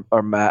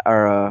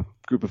our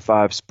group of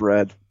 5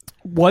 spread.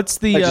 What's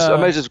the? I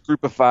might just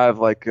group of 5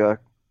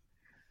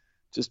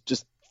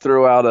 just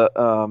throw out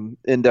a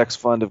index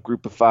fund of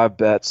group of 5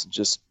 bets and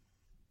just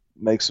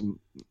make some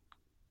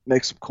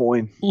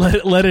coin.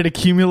 Let it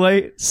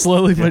accumulate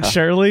slowly but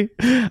surely.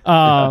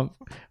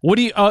 What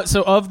do you?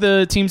 So of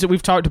the teams that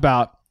we've talked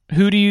about,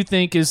 who do you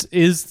think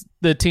is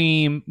the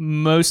team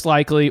most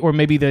likely, or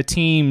maybe the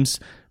teams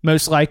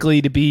most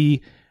likely to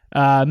be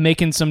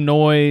making some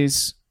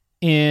noise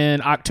in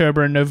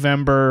October and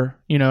November?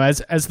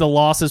 As the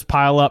losses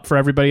pile up for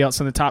everybody else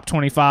in the top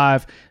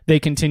 25,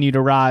 they continue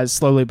to rise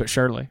slowly but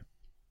surely.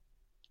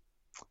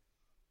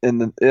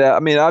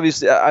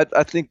 Obviously,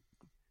 I think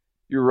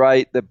you're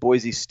right that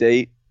Boise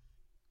State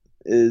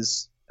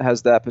has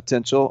that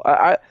potential.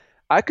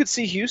 I could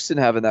see Houston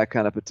having that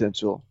kind of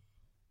potential,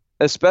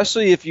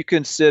 especially if you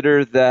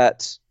consider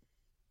that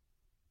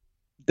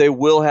they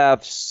will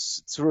have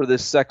sort of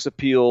this sex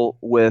appeal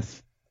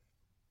with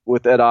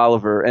Ed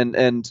Oliver,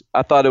 and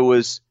I thought it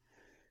was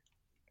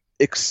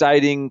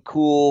exciting,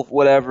 cool,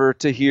 whatever,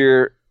 to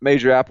hear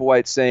Major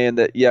Applewhite saying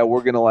that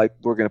we're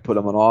gonna put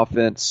him on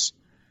offense,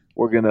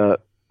 we're gonna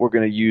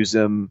use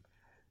him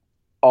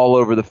all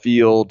over the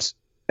field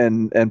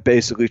and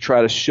basically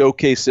try to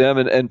showcase him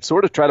and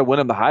sort of try to win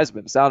him the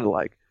Heisman, it sounded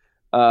like.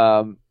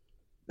 And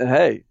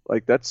hey,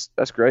 like that's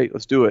great.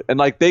 Let's do it. And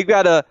like they've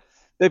got a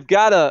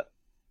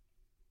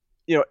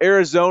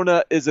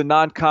Arizona is a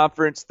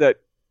non-conference that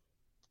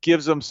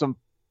gives them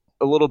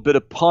a little bit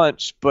of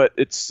punch, but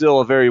it's still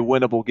a very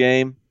winnable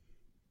game.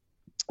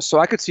 So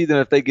I could see them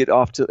if they get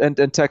off to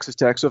and Texas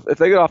Tech. So if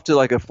they get off to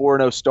like a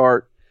 4-0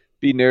 start,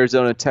 beating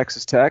Arizona and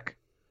Texas Tech,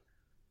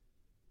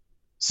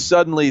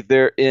 suddenly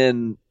they're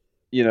in,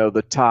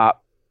 the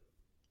top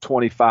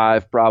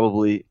 25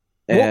 probably.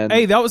 And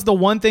hey, that was the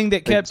one thing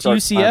that kept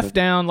UCF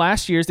down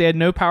last year is they had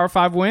no Power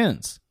 5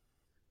 wins.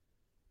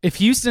 If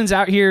Houston's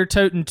out here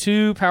toting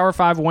 2 Power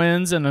 5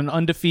 wins and an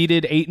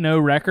undefeated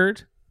 8-0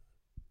 record,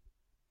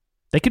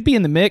 they could be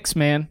in the mix,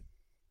 man.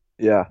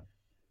 Yeah.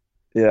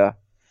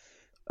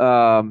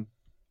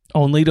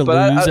 Only to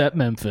lose at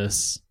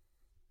Memphis.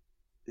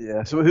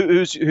 Yeah. So who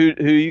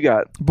you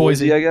got?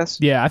 Boise, I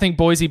guess. Yeah, I think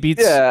Boise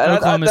beats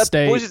Oklahoma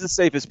State. Boise's the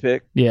safest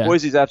pick. Yeah.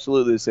 Boise's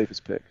absolutely the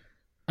safest pick.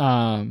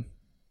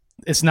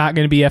 It's not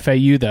going to be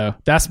FAU though.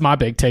 That's my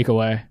big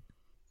takeaway.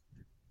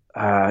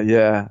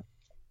 Yeah.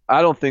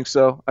 I don't think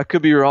so. I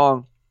could be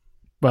wrong.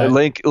 But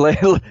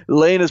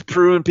Lane has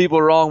proven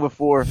people wrong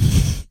before.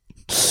 He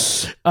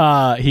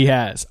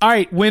has. All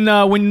right.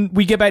 When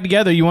we get back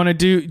together, you want to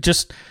do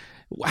just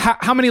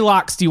how many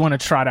locks do you want to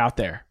trot out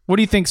there? What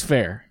do you think's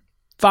fair?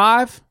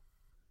 5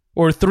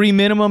 or 3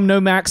 minimum,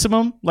 no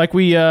maximum, like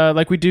we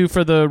do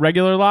for the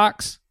regular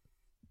locks?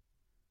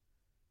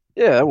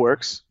 Yeah, that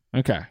works.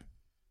 Okay.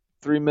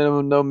 3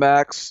 minimum, no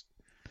max,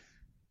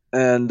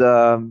 and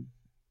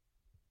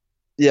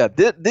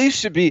these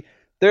should be.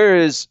 There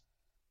is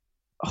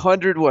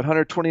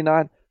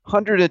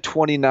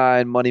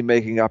 129 money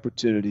making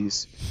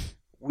opportunities.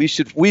 We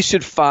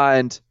should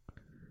find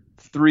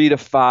 3 to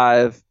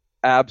 5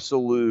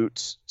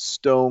 absolute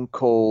stone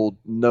cold,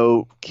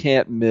 no,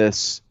 can't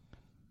miss,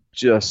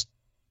 just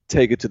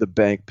take it to the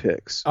bank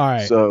picks. All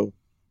right. So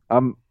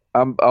I'll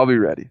be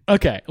ready.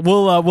 Okay,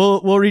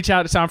 we'll reach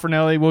out to Tom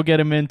Fornelli. We'll get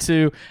him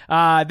into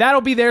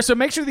that'll be there. So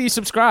make sure that you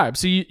subscribe,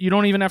 so you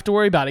don't even have to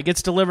worry about it. It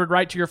gets delivered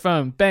right to your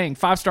phone. Bang,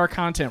 5-star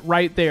content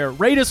right there.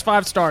 Rate us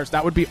 5 stars.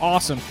 That would be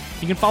awesome.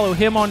 You can follow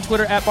him on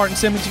Twitter at Barton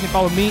Simmons. You can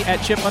follow me at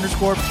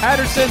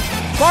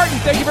Chip_Patterson. Barton,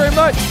 thank you very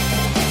much.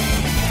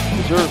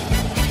 Sure.